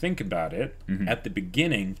 If you think about it, at the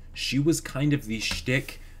beginning, she was kind of the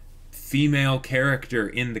shtick female character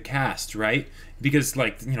in the cast, right? Because,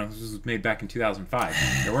 like, you know, this was made back in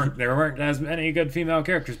 2005. There weren't as many good female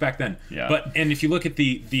characters back then. Yeah. And if you look at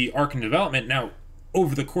the arc and development now,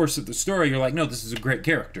 over the course of the story, you're like, no, this is a great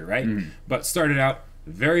character, right? But started out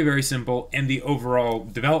very, very simple, and the overall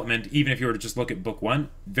development, even if you were to just look at book 1,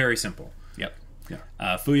 very simple. Yep. Yeah.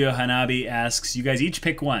 Fuyo Hanabi asks, you guys each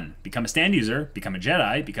pick one. Become a stand user, become a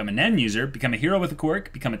Jedi, become a Nen user, become a hero with a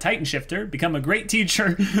quirk, become a Titan shifter, become a great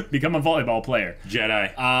teacher, become a volleyball player.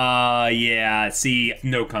 Jedi. Yeah, see.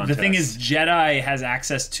 No contest. The thing is, Jedi has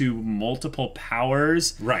access to multiple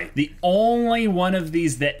powers. Right. The only one of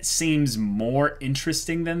these that seems more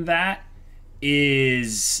interesting than that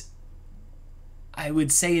is, I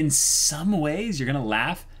would say in some ways, you're going to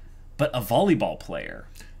laugh, but a volleyball player.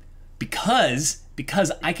 Because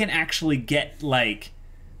I can actually get like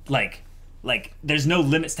there's no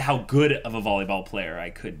limits to how good of a volleyball player I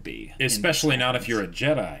could be. Especially not if you're a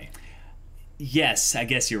Jedi. Yes, I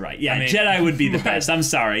guess you're right. Yeah, I mean, Jedi would be the best. I'm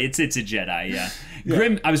sorry, it's a Jedi. Yeah.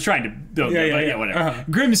 Grim. I was trying to. Whatever.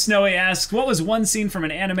 Grim Snowy asks, "What was one scene from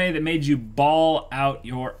an anime that made you bawl out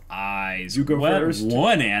your eyes?" You go first.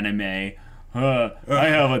 One anime. I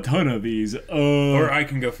have a ton of these. Or I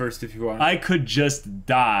can go first if you want. I could just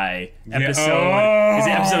die. Is it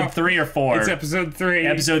episode 3 or 4? It's episode 3.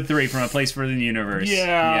 Episode 3 from A Place Further in the Universe.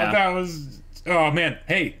 Yeah, that was... Oh, man.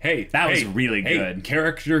 Hey. That was really good.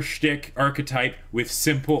 Character shtick archetype with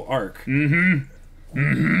simple arc.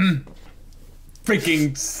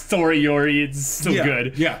 Freaking story, it's so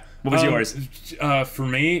good. Yeah. What was yours? For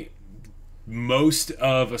me... most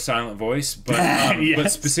of A Silent Voice, but Yes.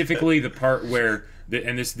 but specifically the part where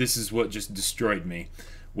this is what just destroyed me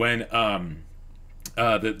when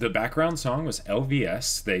the background song was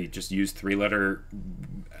LVS. They just used 3-letter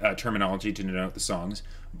terminology to denote the songs.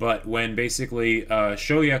 But when basically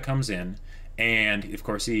Shoya comes in, and of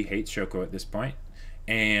course he hates Shoko at this point,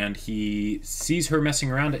 and he sees her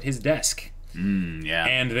messing around at his desk.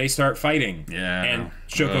 And they start fighting. And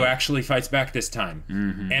Shoko actually fights back this time.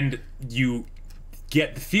 And you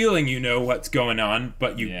get the feeling you know what's going on,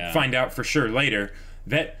 but you find out for sure later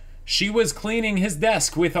that she was cleaning his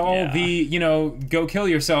desk with all the, you know, go kill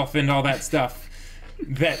yourself and all that stuff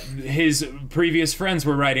that his previous friends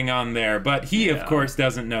were writing on there. But he, of course,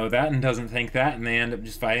 doesn't know that and doesn't think that, and they end up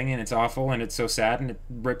just fighting, and it's awful, and it's so sad, and it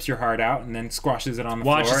rips your heart out, and then squashes it on the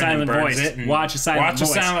floor, and then burns it. And Watch a silent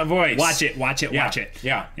voice. Watch it.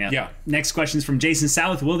 Yeah. Next question is from Jason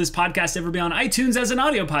South. Will this podcast ever be on iTunes as an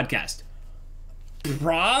audio podcast?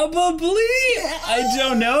 Probably. I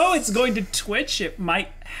don't know. It's going to Twitch. It might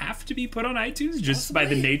have to be put on iTunes just by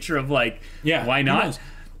the nature of, like, why not?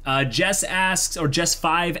 Jess asks, or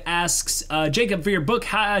Jess5 asks, Jacob, for your book,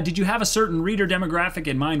 did you have a certain reader demographic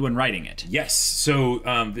in mind when writing it? Yes. So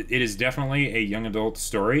it is definitely a young adult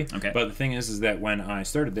story. Okay. But the thing is that when I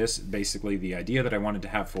started this, basically the idea that I wanted to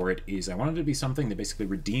have for it is I wanted it to be something that basically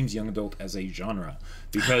redeems young adult as a genre.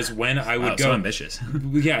 Because when I would go... so ambitious.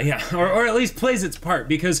 Or at least plays its part,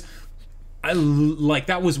 because...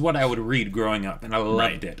 that was what I would read growing up, and I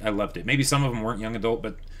loved it. I loved it. Maybe some of them weren't young adult,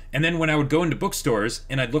 but... And then when I would go into bookstores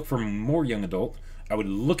and I'd look for more young adult, I would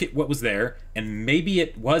look at what was there, and maybe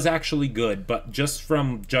it was actually good, but just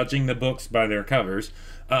from judging the books by their covers,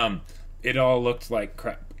 it all looked like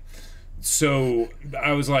crap. So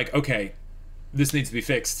I was like, okay, this needs to be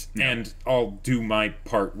fixed, and I'll do my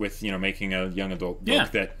part with, you know, making a young adult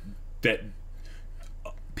book that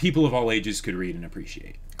people of all ages could read and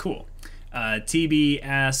appreciate. Cool. TB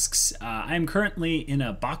asks, I'm currently in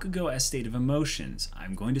a Bakugo state of emotions.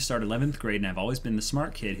 I'm going to start 11th grade, and I've always been the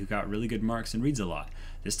smart kid who got really good marks and reads a lot.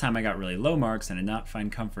 This time I got really low marks and did not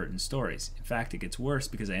find comfort in stories. In fact, it gets worse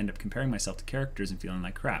because I end up comparing myself to characters and feeling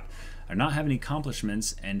like crap. I do not have any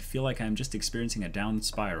accomplishments and feel like I'm just experiencing a down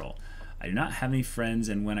spiral. I do not have any friends,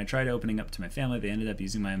 and when I tried opening up to my family, they ended up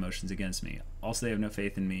using my emotions against me. Also, they have no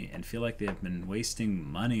faith in me and feel like they have been wasting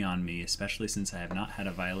money on me, especially since I have not had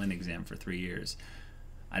a violin exam for 3 years.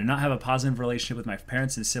 I do not have a positive relationship with my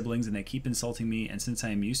parents and siblings, and they keep insulting me, and since I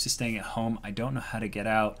am used to staying at home, I don't know how to get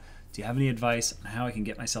out. Do you have any advice on how I can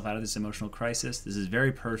get myself out of this emotional crisis? This is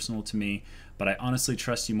very personal to me, but I honestly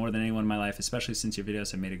trust you more than anyone in my life, especially since your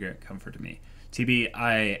videos have made a great comfort to me. TB,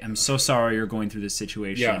 I am so sorry you're going through this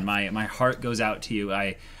situation. My heart goes out to you.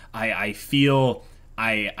 I feel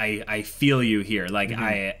I feel you here. Like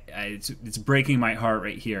it's breaking my heart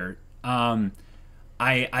right here. I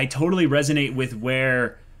totally resonate with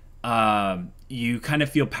where you kind of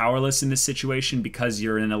feel powerless in this situation because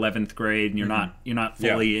you're in 11th grade and you're not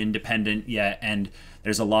fully independent yet, and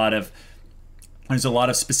there's a lot of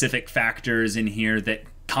specific factors in here that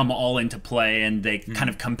come all into play, and they kind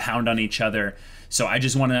of compound on each other. So I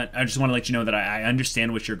just want to let you know that I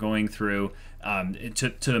understand what you're going through.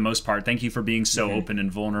 To the most part, thank you for being so open and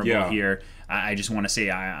vulnerable here. I just want to say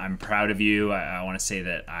I'm proud of you. I want to say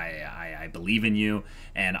that I believe in you,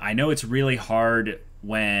 and I know it's really hard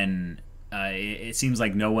when it seems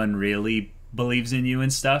like no one really believes in you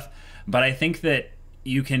and stuff. But I think that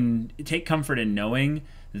you can take comfort in knowing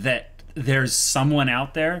that there's someone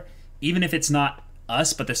out there, even if it's not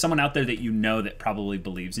us, but there's someone out there that you know that probably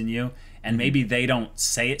believes in you. And maybe they don't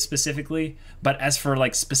say it specifically, but as for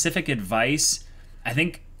like specific advice, I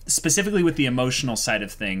think specifically with the emotional side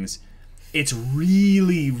of things, it's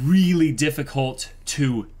really, really difficult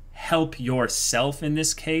to help yourself in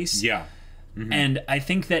this case. Yeah. And I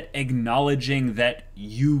think that acknowledging that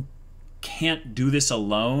you can't do this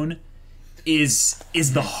alone is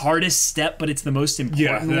the hardest step, but it's the most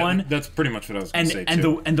important one. That's pretty much what I was going to say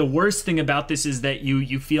too. And the worst thing about this is that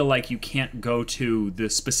you feel like you can't go to the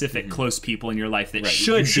specific close people in your life that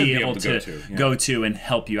should be able to go to and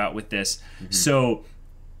help you out with this. So,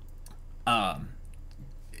 I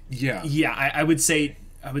would say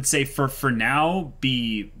for now,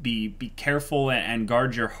 be careful and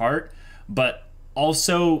guard your heart, but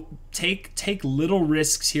also take little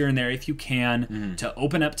risks here and there if you can to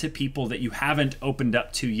open up to people that you haven't opened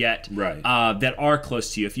up to yet, that are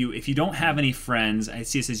close to you. If you don't have any friends, I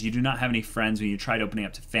see it says you do not have any friends when you tried opening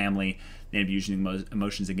up to family, they end up using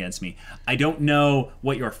emotions against me. I don't know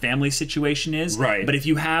what your family situation is, but if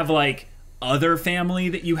you have like other family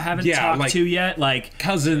that you haven't talked to yet, like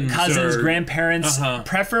cousins, grandparents,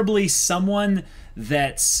 preferably someone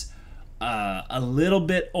that's a little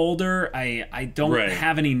bit older. I don't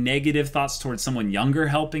have any negative thoughts towards someone younger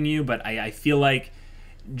helping you, but I feel like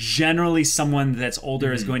generally someone that's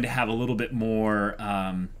older is going to have a little bit more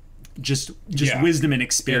just wisdom and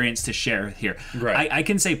experience to share here. I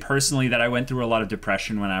can say personally that I went through a lot of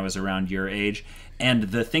depression when I was around your age, and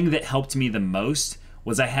the thing that helped me the most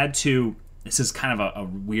was I had to, this is kind of a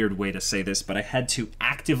weird way to say this, but I had to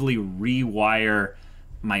actively rewire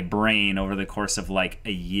my brain over the course of like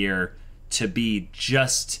a year to be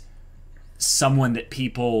just someone that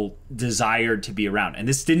people desired to be around. And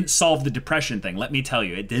this didn't solve the depression thing, let me tell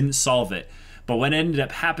you. It didn't solve it. But what ended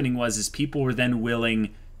up happening was people were then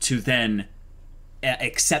willing to then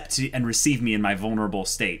accept and receive me in my vulnerable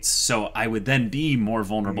states. So I would then be more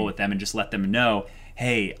vulnerable with them and just let them know,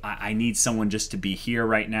 hey, I need someone just to be here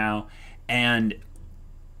right now. And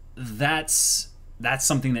that's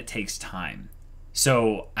something that takes time.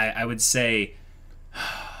 So I would say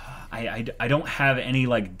I don't have any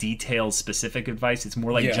like detailed specific advice. It's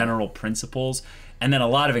more like general principles, and then a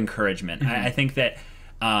lot of encouragement. I think that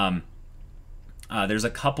there's a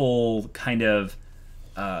couple kind of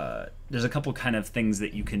things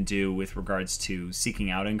that you can do with regards to seeking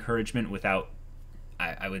out encouragement without,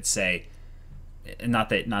 I would say, not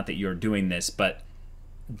that you're doing this, but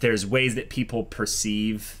there's ways that people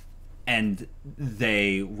perceive, and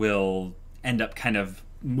they will end up kind of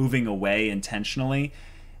moving away intentionally.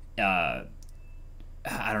 I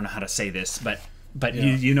don't know how to say this, but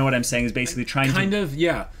you know what I'm saying, is basically trying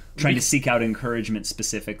to seek out encouragement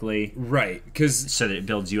specifically, so that it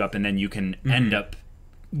builds you up, and then you can end up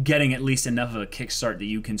getting at least enough of a kickstart that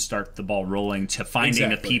you can start the ball rolling to finding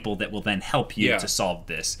the people that will then help you to solve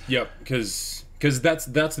this. Because that's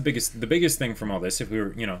the biggest thing from all this, if we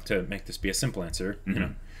were to make this be a simple answer,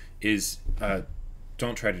 is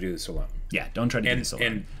don't try to do this alone. Yeah, don't try to do this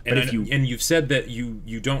alone. And you've said that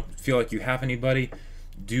you don't feel like you have anybody.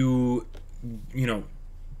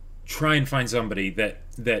 Try and find somebody that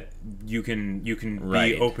you can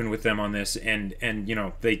be open with them on this, and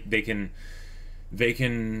they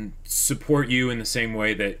can support you in the same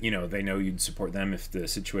way that they know you'd support them if the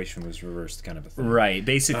situation was reversed, kind of a thing. Right.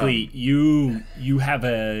 Basically, you have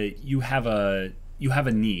a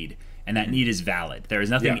need, and that need is valid. There is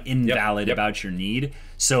nothing invalid about your need.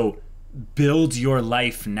 So build your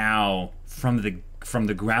life now from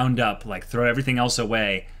the ground up. Like, throw everything else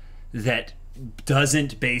away that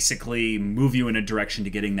doesn't basically move you in a direction to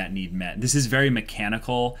getting that need met. This is very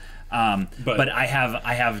mechanical, but I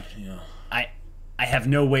have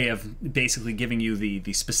no way of basically giving you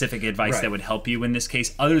the specific advice that would help you in this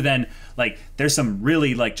case, other than like there's some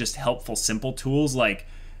really like just helpful simple tools, like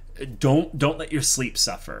don't let your sleep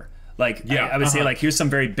suffer. Like I would say, like, here's some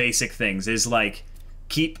very basic things, is like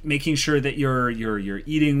keep making sure that you're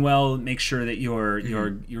eating well. Make sure that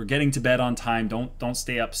you're getting to bed on time. Don't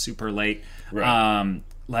stay up super late. Right.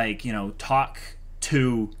 Like, you know, talk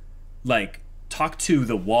to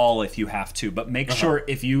the wall if you have to, but make sure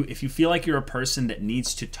if you feel like you're a person that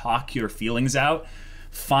needs to talk your feelings out,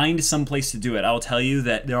 find some place to do it. I'll tell you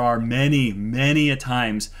that there are many a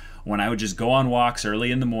times when I would just go on walks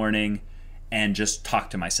early in the morning and just talk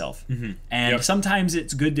to myself. And sometimes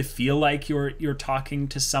it's good to feel like you're talking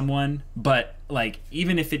to someone, but like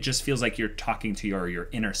even if it just feels like you're talking to your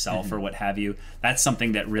inner self or what have you, that's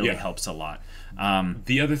something that really helps a lot.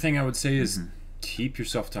 The other thing I would say is keep your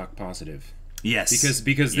self-talk positive. Yes.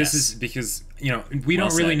 Because this is because, you know, we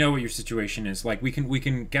don't really know what your situation is. Like we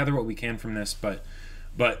can gather what we can from this, but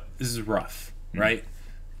this is rough, right?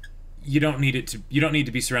 You don't need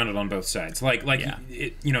to be surrounded on both sides.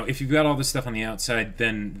 You know, if you've got all this stuff on the outside,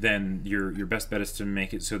 then your best bet is to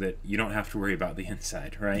make it so that you don't have to worry about the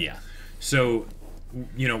inside, right? Yeah. So,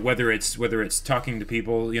 you know, whether it's talking to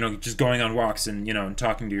people, you know, just going on walks and, you know, and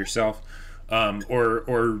talking to yourself,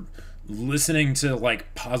 or listening to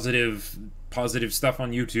like positive stuff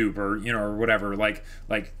on YouTube, or, you know, or whatever, like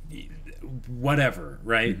whatever,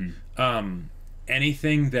 right?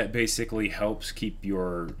 Anything that basically helps keep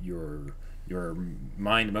your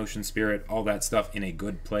mind, emotion, spirit, all that stuff in a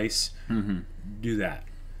good place, do that.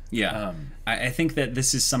 Yeah. I think that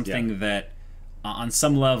this is something that on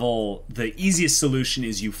some level, the easiest solution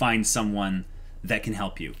is you find someone that can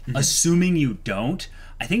help you. Assuming you don't,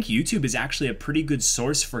 I think YouTube is actually a pretty good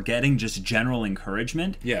source for getting just general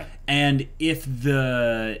encouragement. Yeah. And if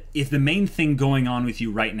the main thing going on with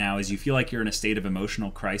you right now is you feel like you're in a state of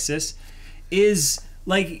emotional crisis, is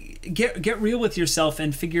like get real with yourself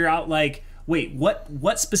and figure out like, wait,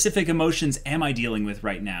 what specific emotions am I dealing with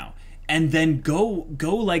right now? And then go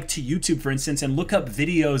like to YouTube, for instance, and look up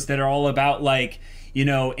videos that are all about like, you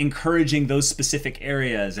know, encouraging those specific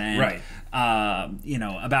areas and you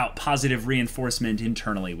know, about positive reinforcement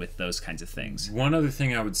internally with those kinds of things. One other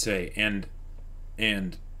thing I would say, and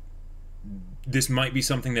this might be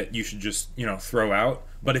something that you should just, you know, throw out,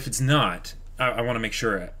 but if it's not, I want to make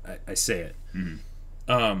sure I say it.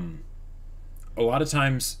 A lot of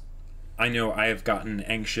times I know I have gotten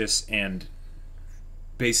anxious and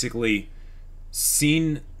basically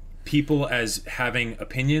seen people as having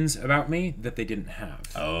opinions about me that they didn't have.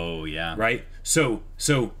 Oh, yeah. Right? So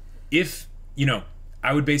if, you know,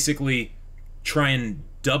 I would basically try and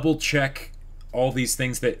double check all these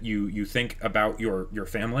things that you think about your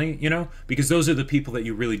family, you know, because those are the people that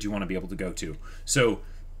you really do want to be able to go to. So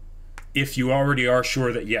if you already are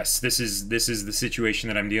sure that yes, this is the situation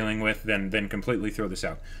that I'm dealing with, then completely throw this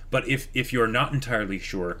out. But if you're not entirely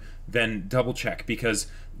sure, then double check, because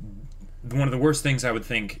one of the worst things I would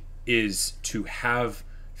think is to have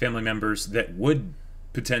family members that would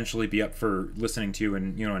potentially be up for listening to you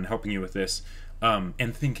and, you know, and helping you with this,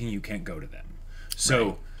 and thinking you can't go to them.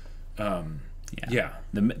 So, yeah.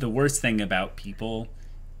 The worst thing about people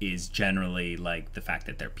is generally like the fact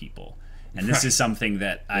that they're people. And this is something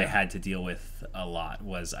that I had to deal with a lot,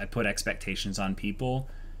 was I put expectations on people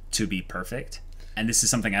to be perfect. And this is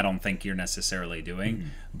something I don't think you're necessarily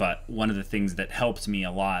doing. But one of the things that helped me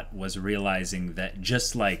a lot was realizing that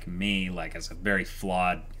just like me, like as a very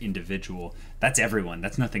flawed individual, that's everyone.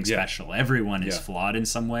 That's nothing special. Everyone is flawed in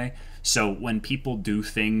some way. So when people do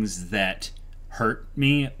things that hurt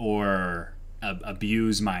me or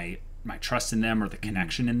abuse my trust in them or the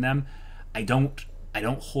connection in them, I don't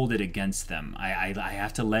hold it against them. I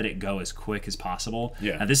have to let it go as quick as possible.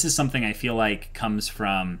 Now, this is something I feel like comes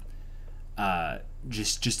from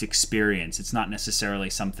just experience. It's not necessarily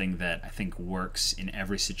something that I think works in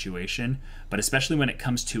every situation, but especially when it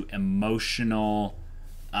comes to emotional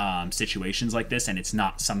situations like this, and it's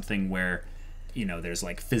not something where, you know, there's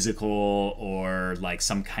like physical or like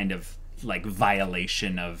some kind of like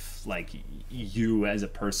violation of like you as a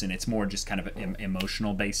person. It's more just kind of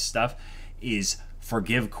emotional based stuff. Is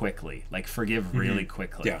forgive quickly, like forgive really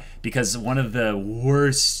quickly, because one of the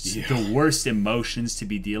worst emotions to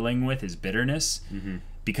be dealing with is bitterness,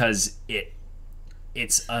 because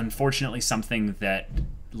it's unfortunately something that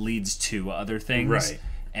leads to other things, right?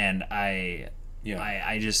 And I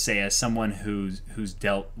just say, as someone who's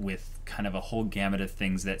dealt with kind of a whole gamut of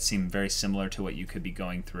things that seem very similar to what you could be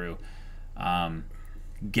going through,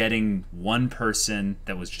 getting one person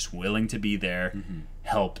that was just willing to be there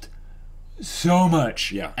helped so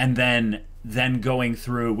much. And then going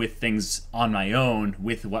through with things on my own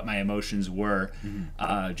with what my emotions were,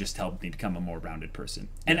 just helped me become a more rounded person.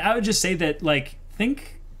 And I would just say that, like,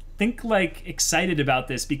 think like excited about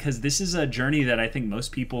this, because this is a journey that I think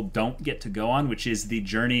most people don't get to go on, which is the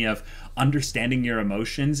journey of understanding your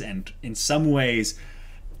emotions, and in some ways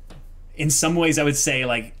I would say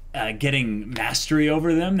like getting mastery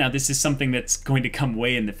over them. Now this is something that's going to come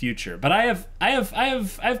way in the future, but I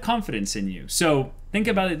have confidence in you. So think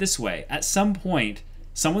about it this way: at some point,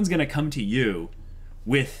 someone's going to come to you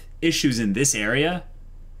with issues in this area,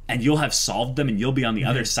 and you'll have solved them, and you'll be on the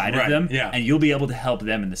other side of them, and you'll be able to help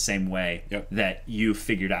them in the same way that you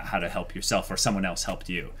figured out how to help yourself, or someone else helped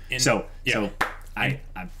you. So I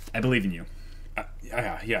believe in you.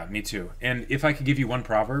 Yeah, me too. And if I could give you one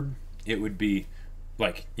proverb, it would be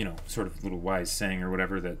like, you know, sort of little wise saying or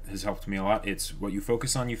whatever that has helped me a lot. It's what you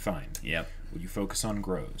focus on, you find. Yep. What you focus on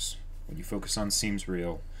grows. What you focus on seems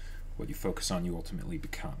real. What you focus on, you ultimately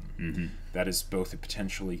become. Mm-hmm. That is both a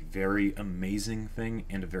potentially very amazing thing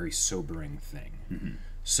and a very sobering thing. Mm-hmm.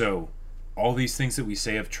 So all these things that we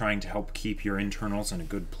say of trying to help keep your internals in a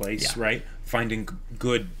good place, right? Finding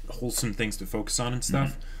good, wholesome things to focus on and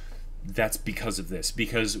stuff. That's because of this.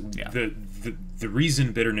 Because the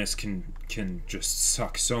reason bitterness can just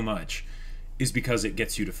suck so much is because it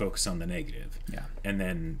gets you to focus on the negative. Yeah. And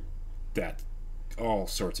then that all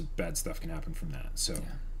sorts of bad stuff can happen from that. So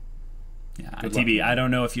yeah, TB, I don't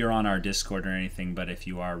know if you're on our Discord or anything, but if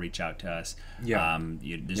you are, reach out to us. Yeah.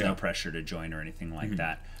 There's no pressure to join or anything like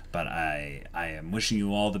that. But I am wishing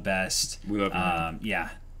you all the best. We love you.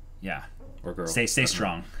 Yeah. Or girl. Stay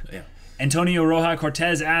strong. Yeah. Antonio Roja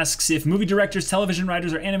Cortez asks, if movie directors, television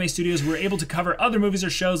writers, or anime studios were able to cover other movies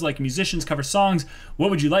or shows like musicians cover songs,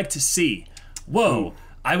 what would you like to see? Whoa. Ooh.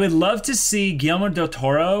 I would love to see Guillermo del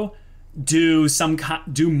Toro do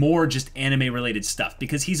more just anime related stuff,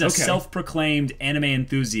 because he's a self-proclaimed anime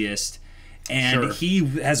enthusiast, and he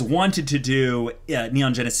has wanted to do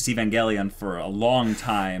Neon Genesis Evangelion for a long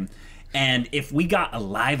time. And if we got a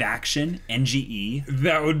live action NGE,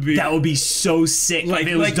 that would be so sick, if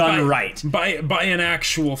it was done right by an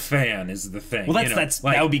actual fan is the thing. Well,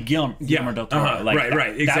 that would be Guillermo del Toro.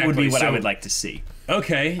 Right, exactly. That would be what I would like to see.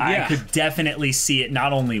 Okay, I could definitely see it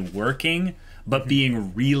not only working, but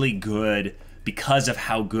being really good because of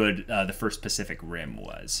how good the first Pacific Rim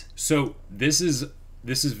was. So this is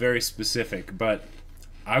very specific, but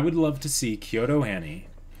I would love to see Kyoto Annie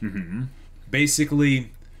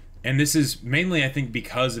basically, and this is mainly I think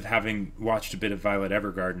because of having watched a bit of Violet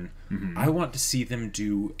Evergarden, I want to see them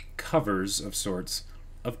do covers of sorts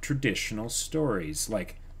of traditional stories,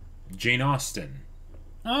 like Jane Austen.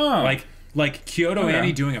 Like Kyoto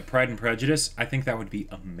Annie doing a Pride and Prejudice. I think that would be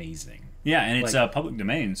amazing. Yeah, and it's public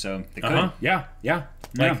domain, so they could. Yeah.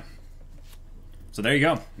 So there you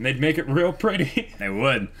go. And they'd make it real pretty. They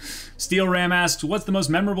would. Steel Ram asks, what's the most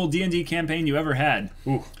memorable D&D campaign you ever had?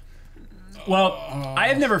 Ooh. Well, I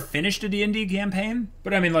have never finished a D&D campaign.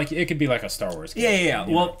 But I mean, like, it could be like a Star Wars campaign. Yeah.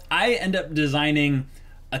 Well, I end up designing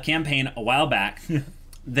a campaign a while back and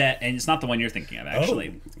it's not the one you're thinking of,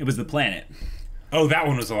 actually. It was The Planet. Oh, that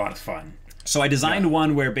one was a lot of fun. So I designed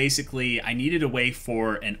one where basically I needed a way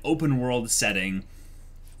for an open world setting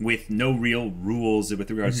with no real rules with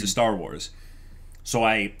regards to Star Wars. So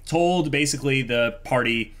I told basically the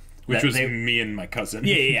party, which was me and my cousin.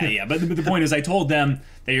 Yeah. But the point is, I told them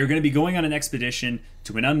that you're going to be going on an expedition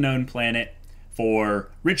to an unknown planet for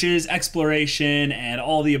riches, exploration, and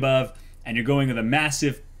all the above, and you're going with a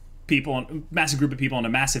massive group of people on a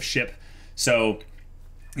massive ship. So,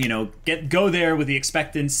 go there with the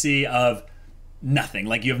expectancy of nothing.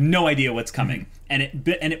 Like, you have no idea what's coming. And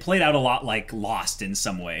it played out a lot like Lost in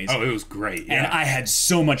some ways. Oh, it was great. Yeah. And I had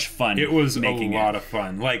so much fun. It was a lot of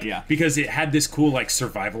fun. Because it had this cool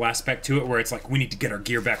survival aspect to it, where it's like, we need to get our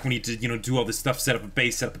gear back. We need to do all this stuff, set up a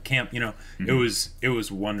base, set up a camp. It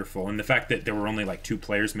was wonderful. And the fact that there were only 2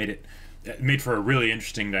 players made for a really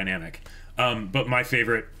interesting dynamic. But my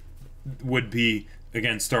favorite would be,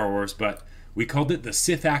 again, Star Wars, but we called it the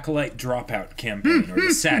Sith Acolyte Dropout Campaign, or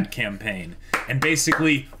the SAD campaign. And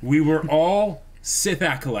basically, we were all Sith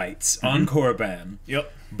Acolytes on Korriban.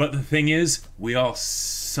 Yep. But the thing is, we all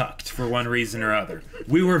sucked for one reason or other.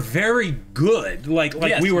 We were very good.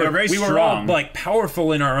 We were all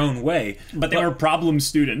powerful in our own way. But they were problem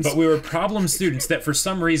students. But we were problem students that for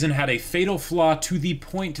some reason had a fatal flaw, to the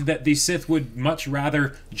point that the Sith would much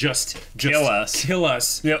rather just kill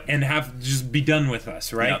us and just be done with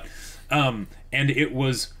us, right? Yep. And it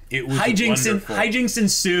was hijinks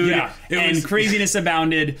ensued, and craziness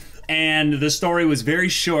abounded, and the story was very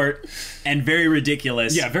short and very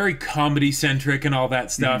ridiculous. Yeah, very comedy centric and all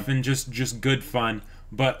that stuff, and just good fun.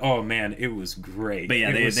 But oh man, it was great. But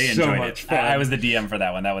yeah, they enjoyed it. I was the DM for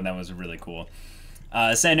that one. That was really cool.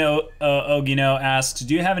 Seno Ogino asks,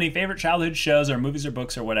 do you have any favorite childhood shows or movies or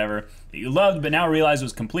books or whatever that you loved but now realize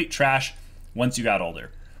was complete trash once you got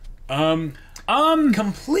older?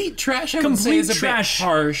 Complete trash. I would say is a bit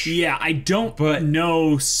harsh. Yeah, I don't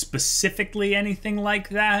know specifically anything like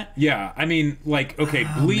that. Yeah, I mean, like, okay,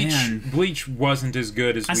 Bleach wasn't as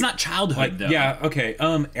good as. That's not childhood though. Yeah, okay.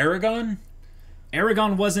 Aragon.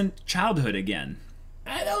 Aragon wasn't childhood again.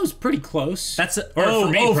 That was pretty close. That's for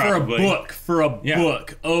me, probably. For a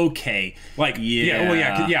book. Okay, like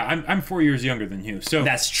I'm 4 years younger than you, so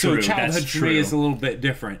that's true. So childhood for me is a little bit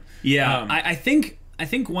different. Yeah, I think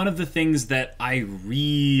one of the things that I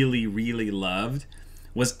really, really loved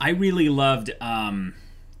was what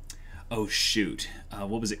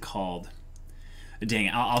was it called? Dang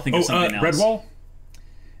it, I'll think of something else. Redwall?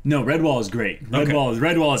 No, Redwall is great.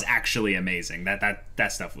 Redwall is actually amazing. That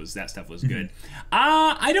stuff was good.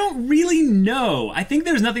 I don't really know. I think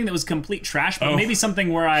there's nothing that was complete trash, but maybe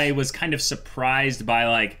something where I was kind of surprised by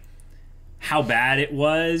like how bad it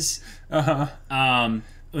was. No,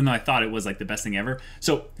 I thought it was like the best thing ever.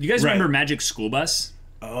 So you guys remember Magic School Bus?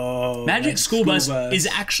 Oh, Magic School Bus is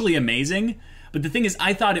actually amazing. But the thing is,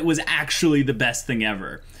 I thought it was actually the best thing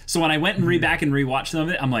ever. So when I went and back and rewatched some of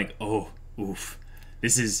it, I'm like, oh, oof.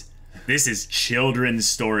 This is children's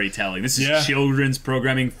storytelling. This is children's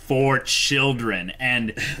programming for children,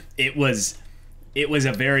 and it was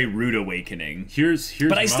a very rude awakening.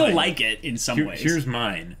 But I still like it in some ways. Here's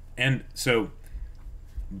mine. And so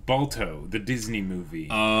Balto, the Disney movie.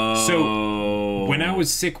 Oh. So when I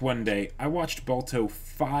was sick one day, I watched Balto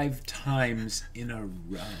 5 times in a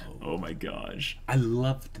row. Oh my gosh. I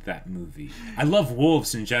loved that movie. I love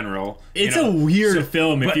wolves in general. It's a weird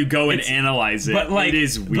film if you go and analyze it. But like, it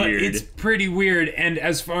is weird. But it's pretty weird, and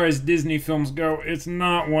as far as Disney films go, it's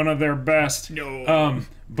not one of their best. No.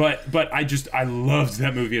 But I loved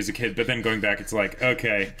that movie as a kid, but then going back, it's like,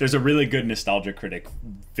 okay. There's a really good Nostalgia Critic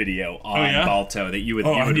video on Balto that you would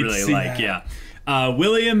really like. Yeah.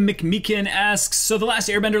 William McMeekin asks, so The Last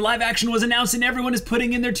Airbender live action was announced and everyone is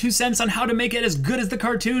putting in their 2 cents on how to make it as good as the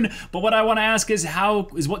cartoon, but what I want to ask is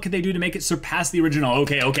what could they do to make it surpass the original?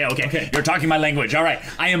 Okay. You're talking my language. All right.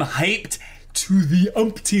 I am hyped to the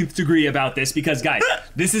umpteenth degree about this because, guys,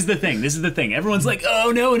 this is the thing. Everyone's like,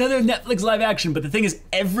 oh no, another Netflix live action, but the thing is,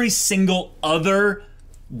 every single other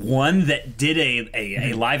one that did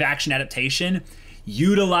a live action adaptation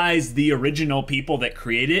utilized the original people that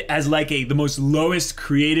created it as like the most lowest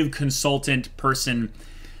creative consultant person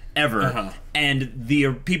ever. And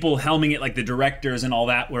the people helming it, like the directors and all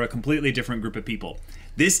that, were a completely different group of people.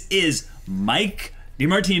 This is Mike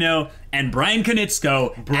DiMartino and Brian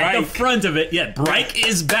Konietzko at the front of it. Yeah, Bryke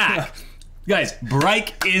is back. Guys,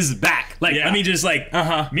 Bryke is back. Like, let me just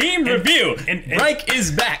meme review. And Bryke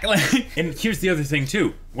is back. And here's the other thing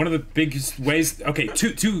too. One of the biggest ways. Okay,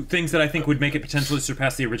 two things that I think would make it potentially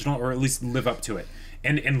surpass the original, or at least live up to it.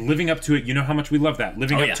 And living up to it, you know how much we love that.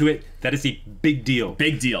 Living up to it, that is a big deal.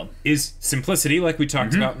 Big deal. Is simplicity, like we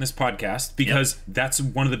talked about in this podcast, because that's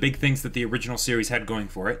one of the big things that the original series had going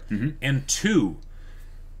for it. And 2,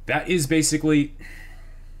 that is basically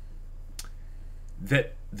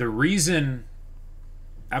that the reason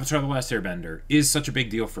Avatar: The Last Airbender is such a big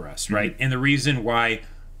deal for us, right? And the reason why,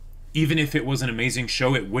 even if it was an amazing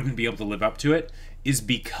show, it wouldn't be able to live up to it is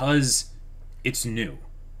because it's new,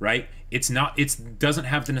 right? It doesn't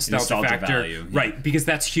have the nostalgia factor, value, right? Because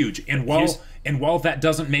that's huge. And while that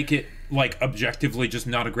doesn't make it like objectively just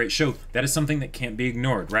not a great show, that is something that can't be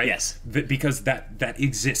ignored, right? Yes. Because that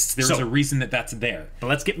exists. There's a reason that's there. But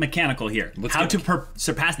let's get mechanical here. How to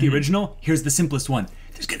surpass the original? Here's the simplest one.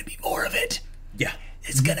 There's going to be more of it. Yeah.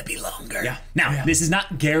 It's going to be longer. Yeah. Now, this is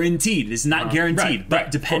not guaranteed.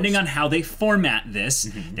 But depending on how they format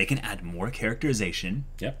this, they can add more characterization.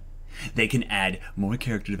 Yep. They can add more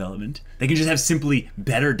character development. They can just have simply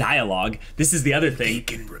better dialogue. This is the other thing. They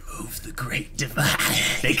can remove the Great Divide.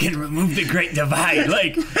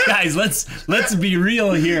 Like, guys, let's be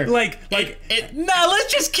real here. Let's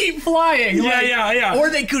just keep flying. Yeah. Or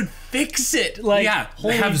they could fix it. Like, have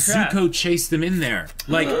crap. Zuko chase them in there.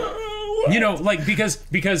 Like, you know, like because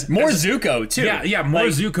more Zuko too. Yeah, more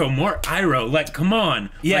Zuko, more Iroh. Like, come on.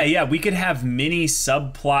 Yeah, we could have mini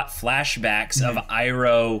subplot flashbacks of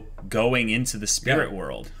Iroh going into the spirit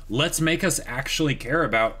world. Let's make us actually care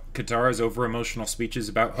about Katara's over emotional speeches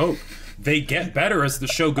about hope. They get better as the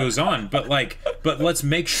show goes on, but let's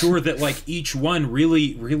make sure that like each one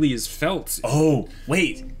really is felt. Oh,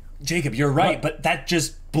 wait. Jacob, you're right, but that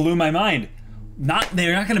just blew my mind.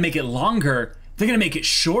 They're not going to make it longer. They're going to make it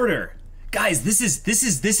shorter. guys, this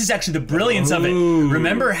is actually the brilliance of it.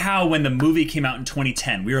 Remember how when the movie came out in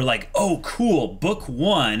 2010, we were like, "Oh, cool, book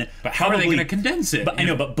 1." But how are they going to condense it? But I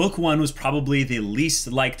know, but book 1 was probably the least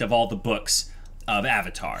liked of all the books of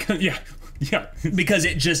Avatar. Yeah. Because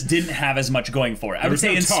it just didn't have as much going for it. I would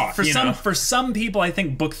say for some people, I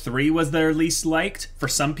think book 3 was their least liked for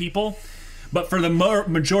some people. But for the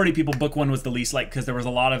majority of people, book 1 was the least liked because there was a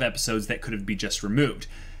lot of episodes that could have been just removed.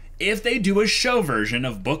 If they do a show version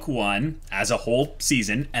of book 1 as a whole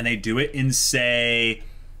season, and they do it in, say,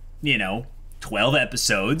 12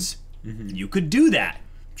 episodes, you could do that.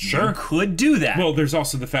 Sure. You could do that. Well, there's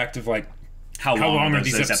also the fact of, like, how long are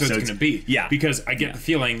these episodes going to be? Yeah. Because I get the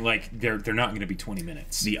feeling like they're not going to be 20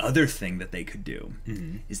 minutes. The other thing that they could do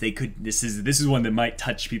is this is one that might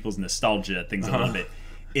touch people's nostalgia things a little bit,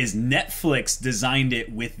 is Netflix designed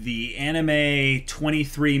it with the anime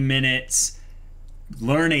 23 minutes,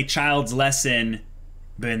 learn a child's lesson,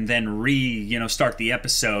 and then start the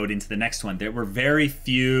episode into the next one. There were very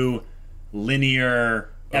few linear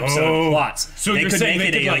episode plots. So they you're could saying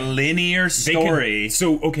make they it could, a linear story.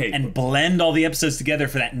 And blend all the episodes together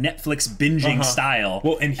for that Netflix binging style.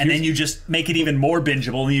 Well, and then you just make it even more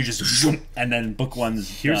bingeable, and you just and then book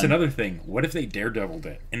 1's Here's done. another thing. What if they Daredeviled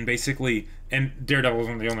it and basically, and Daredevil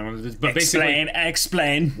wasn't the only one, but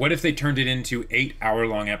explain. What if they turned it into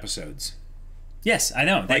 8-hour-long episodes? Yes, I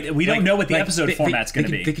know. We don't know what the episode format's going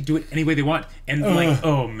to be. They could do it any way they want, and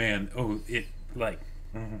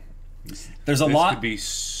there's a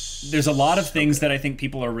lot of things that I think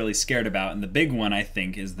people are really scared about, and the big one I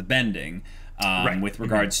think is the bending, with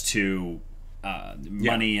regards to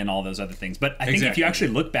money and all those other things. But I think if you actually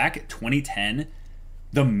look back at 2010,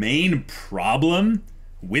 the main problem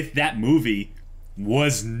with that movie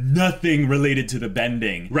was nothing related to the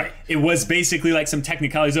bending. Right. It was basically like some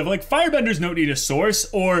technicalities of like firebenders don't need a source,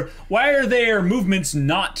 or why are their movements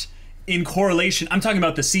not in correlation. I'm talking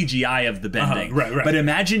about the CGI of the bending. Right. But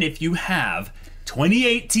imagine if you have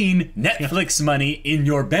 2018 Netflix money in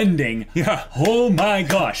your bending. Yeah. Oh my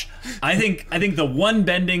gosh. I think the one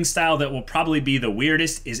bending style that will probably be the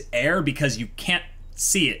weirdest is air, because you can't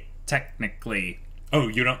see it technically. Oh,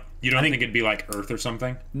 you don't think it'd be like Earth or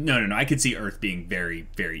something? No. I could see Earth being very,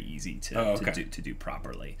 very easy to do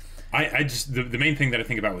properly. I just the main thing that I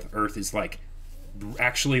think about with Earth is like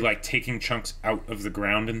actually like taking chunks out of the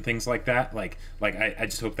ground and things like that. I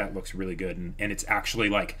just hope that looks really good, and it's actually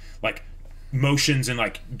like motions and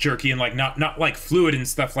like jerky and like not like fluid and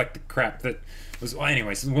stuff like the crap that was. Well,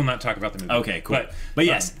 anyways, we'll not talk about the movie. Okay, cool. But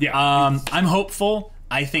yes, I'm hopeful.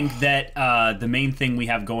 I think that the main thing we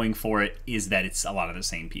have going for it is that it's a lot of the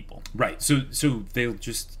same people. Right. So they'll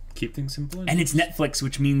just keep things simple. And it's Netflix,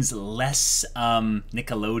 which means less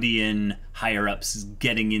Nickelodeon higher-ups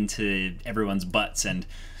getting into everyone's butts and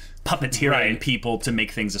puppeteering people to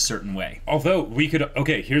make things a certain way. Although we could...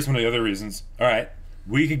 Okay, here's one of the other reasons. All right.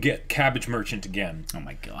 We could get Cabbage Merchant again. Oh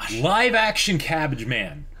my gosh. Live-action Cabbage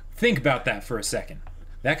Man. Think about that for a second.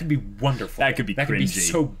 That could be wonderful. That could be cringy. That could be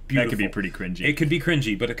so beautiful. That could be pretty cringy. It could be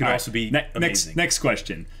cringy, but it could also be amazing. Next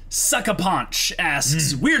question. Suckapunch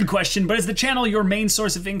asks, weird question, but is the channel your main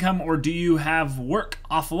source of income, or do you have work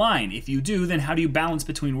offline? If you do, then how do you balance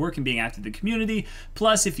between work and being active in the community?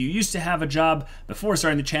 Plus, if you used to have a job before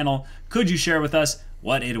starting the channel, could you share with us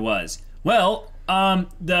what it was? Well,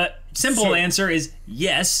 the simple answer is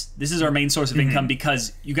yes. This is our main source of income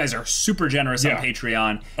because you guys are super generous on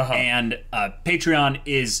Patreon, and Patreon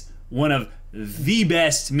is one of the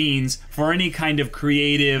best means for any kind of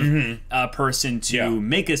creative person to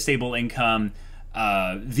make a stable income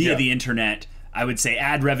via the internet. I would say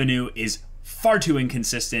ad revenue is far too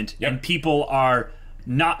inconsistent, and people are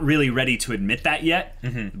not really ready to admit that yet.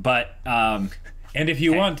 But and if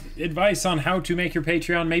you want advice on how to make your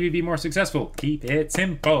Patreon maybe be more successful, keep it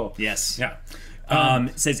simple. Yes. Yeah.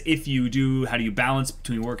 It says, if you do, how do you balance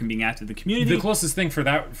between work and being active in the community? The closest thing for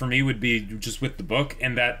that for me would be just with the book,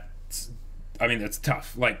 and that's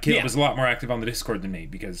tough. Like, Caleb was a lot more active on the Discord than me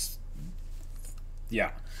because,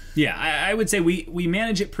 I would say we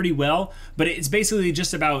manage it pretty well, but it's basically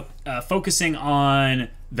just about focusing on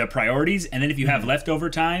the priorities, and then if you have leftover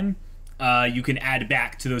time, you can add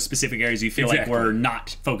back to those specific areas you feel like we're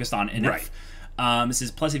not focused on enough. It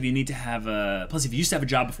says, plus if you used to have a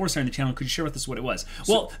job before starting the channel, could you share with us what it was?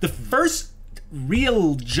 Well, the first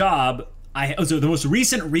real job the most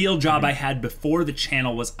recent real job I had before the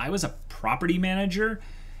channel I was a property manager,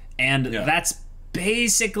 and that's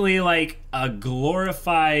basically like a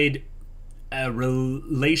glorified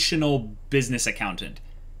relational business accountant.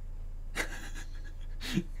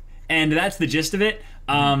 And that's the gist of it.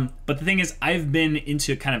 But the thing is, I've been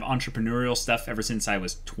into kind of entrepreneurial stuff ever since I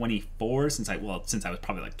was 24. Since I was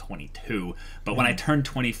probably like 22. But when I turned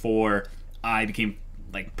 24, I became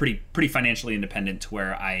like pretty financially independent, to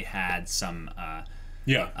where I had some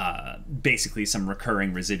basically some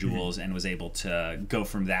recurring residuals, and was able to go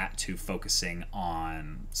from that to focusing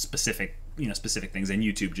on specific things, and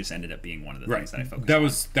YouTube just ended up being one of the things that I focused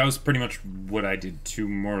on. That was pretty much what I did too,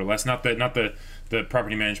 more or less. Not the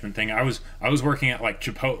property management thing. I was working at like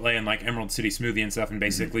Chipotle and like Emerald City Smoothie and stuff, and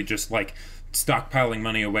basically just like stockpiling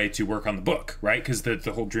money away to work on the book, right? Because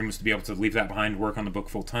the whole dream was to be able to leave that behind, work on the book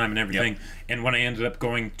full time and everything. Yep. And when I ended up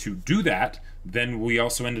going to do that, then we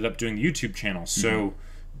also ended up doing the YouTube channel. So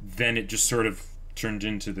then it just sort of turned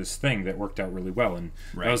into this thing that worked out really well. And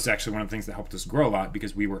that was actually one of the things that helped us grow a lot,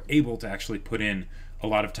 because we were able to actually put in a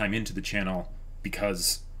lot of time into the channel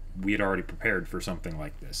because we had already prepared for something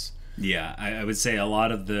like this. Yeah, I would say a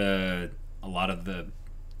lot of the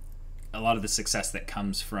success that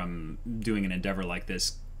comes from doing an endeavor like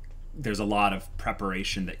this, there's a lot of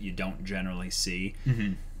preparation that you don't generally see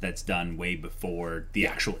that's done way before the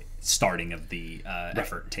actual starting of the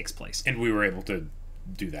effort takes place. And we were able to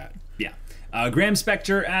do that. Yeah. Graham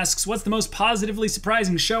Spector asks, what's the most positively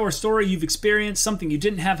surprising show or story you've experienced? Something you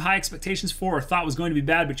didn't have high expectations for or thought was going to be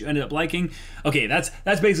bad, but you ended up liking? Okay, that's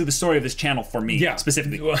basically the story of this channel for me,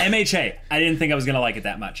 specifically. MHA, I didn't think I was going to like it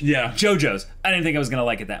that much. Yeah. JoJo's, I didn't think I was going to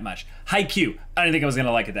like it that much. Haikyuu, I didn't think I was going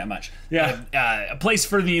to like it that much. Yeah. A Place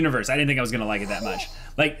for the Universe, I didn't think I was going to like it that much.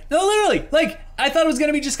 Like, no, literally, like, I thought it was going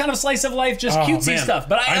to be just kind of slice of life, just cutesy stuff,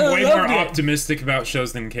 but I'm way more optimistic about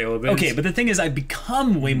shows than Caleb is. Okay, but the thing is, I've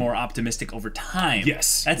become way more optimistic over time.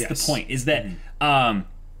 Yes. That's the point, is that a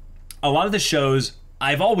lot of the shows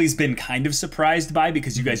I've always been kind of surprised by,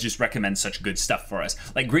 because you guys just recommend such good stuff for us.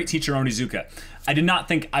 Like Great Teacher Onizuka. I did not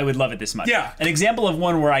think I would love it this much. Yeah. An example of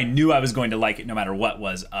one where I knew I was going to like it no matter what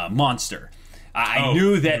was Monster. I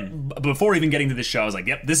knew that before even getting to this show, I was like,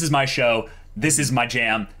 yep, this is my show. This is my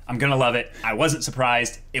jam. I'm gonna love it. I wasn't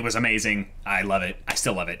surprised. It was amazing. I love it. I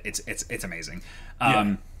still love it. It's amazing.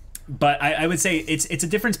 But I would say it's a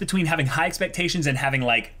difference between having high expectations and having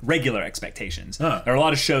like regular expectations. There are a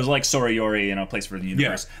lot of shows like Sorayori, A Place for the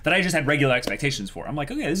Universe, that I just had regular expectations for. I'm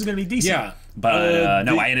like, okay, this is gonna be decent. Yeah. But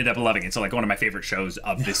no, I ended up loving it. So like one of my favorite shows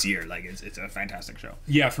of this year. Like it's a fantastic show.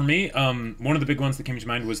 Yeah, for me, one of the big ones that came to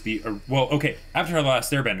mind was the Avatar: The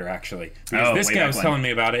Last Airbender, actually, because this guy was telling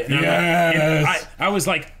me about it, and, I was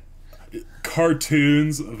like,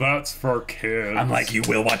 cartoons, that's for kids. I'm like, you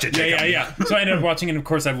will watch it, Jacob. Yeah. So I ended up watching it, and of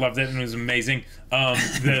course I loved it, and it was amazing.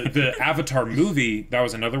 The Avatar movie, that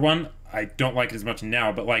was another one. I don't like it as much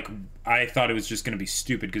now, but like I thought it was just going to be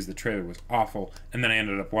stupid because the trailer was awful, and then I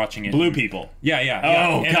ended up watching it. Blue People. Yeah.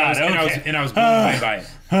 Oh and God, I was blown away by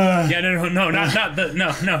it.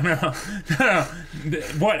 No.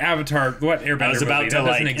 What Avatar? What Airbender? I was about movie? to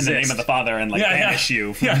like in the name of the Father and like banish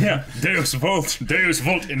you. Yeah. Deus Vult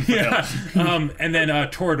Infidel. And then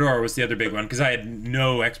Toradora was the other big one, because I had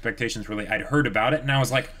no expectations really. I'd heard about it, and I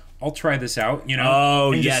was like, I'll try this out, you know.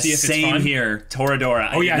 Oh, and yes, see if it's same fun. here.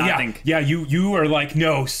 Toradora. Yeah. You were like,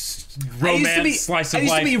 no, romance, slice of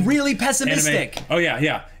life. I used to be really pessimistic. Anime. Oh,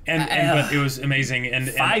 yeah. But it was amazing. And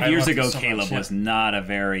 5 years ago, Caleb was not a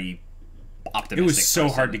very optimistic It was so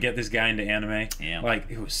person. hard to get this guy into anime. Yeah.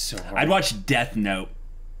 Like, it was so hard. I'd watch Death Note,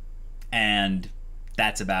 and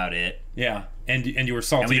that's about it. Yeah. And you were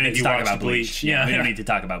salty that you watched Bleach. Yeah, we don't need to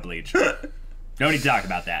talk about Bleach. Don't need to talk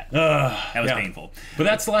about that. That was painful. But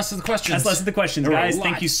that's the last of the questions. That's the last of the questions, guys.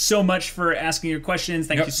 Thank you so much for asking your questions.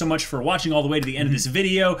 Thank you so much for watching all the way to the end of this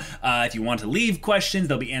video. If you want to leave questions,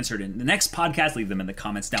 they'll be answered in the next podcast. Leave them in the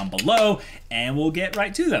comments down below, and we'll get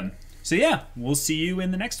right to them. So yeah, we'll see you in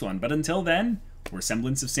the next one. But until then, we're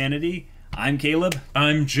Semblance of Sanity. I'm Caleb.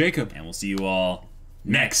 I'm Jacob. And we'll see you all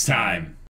next time.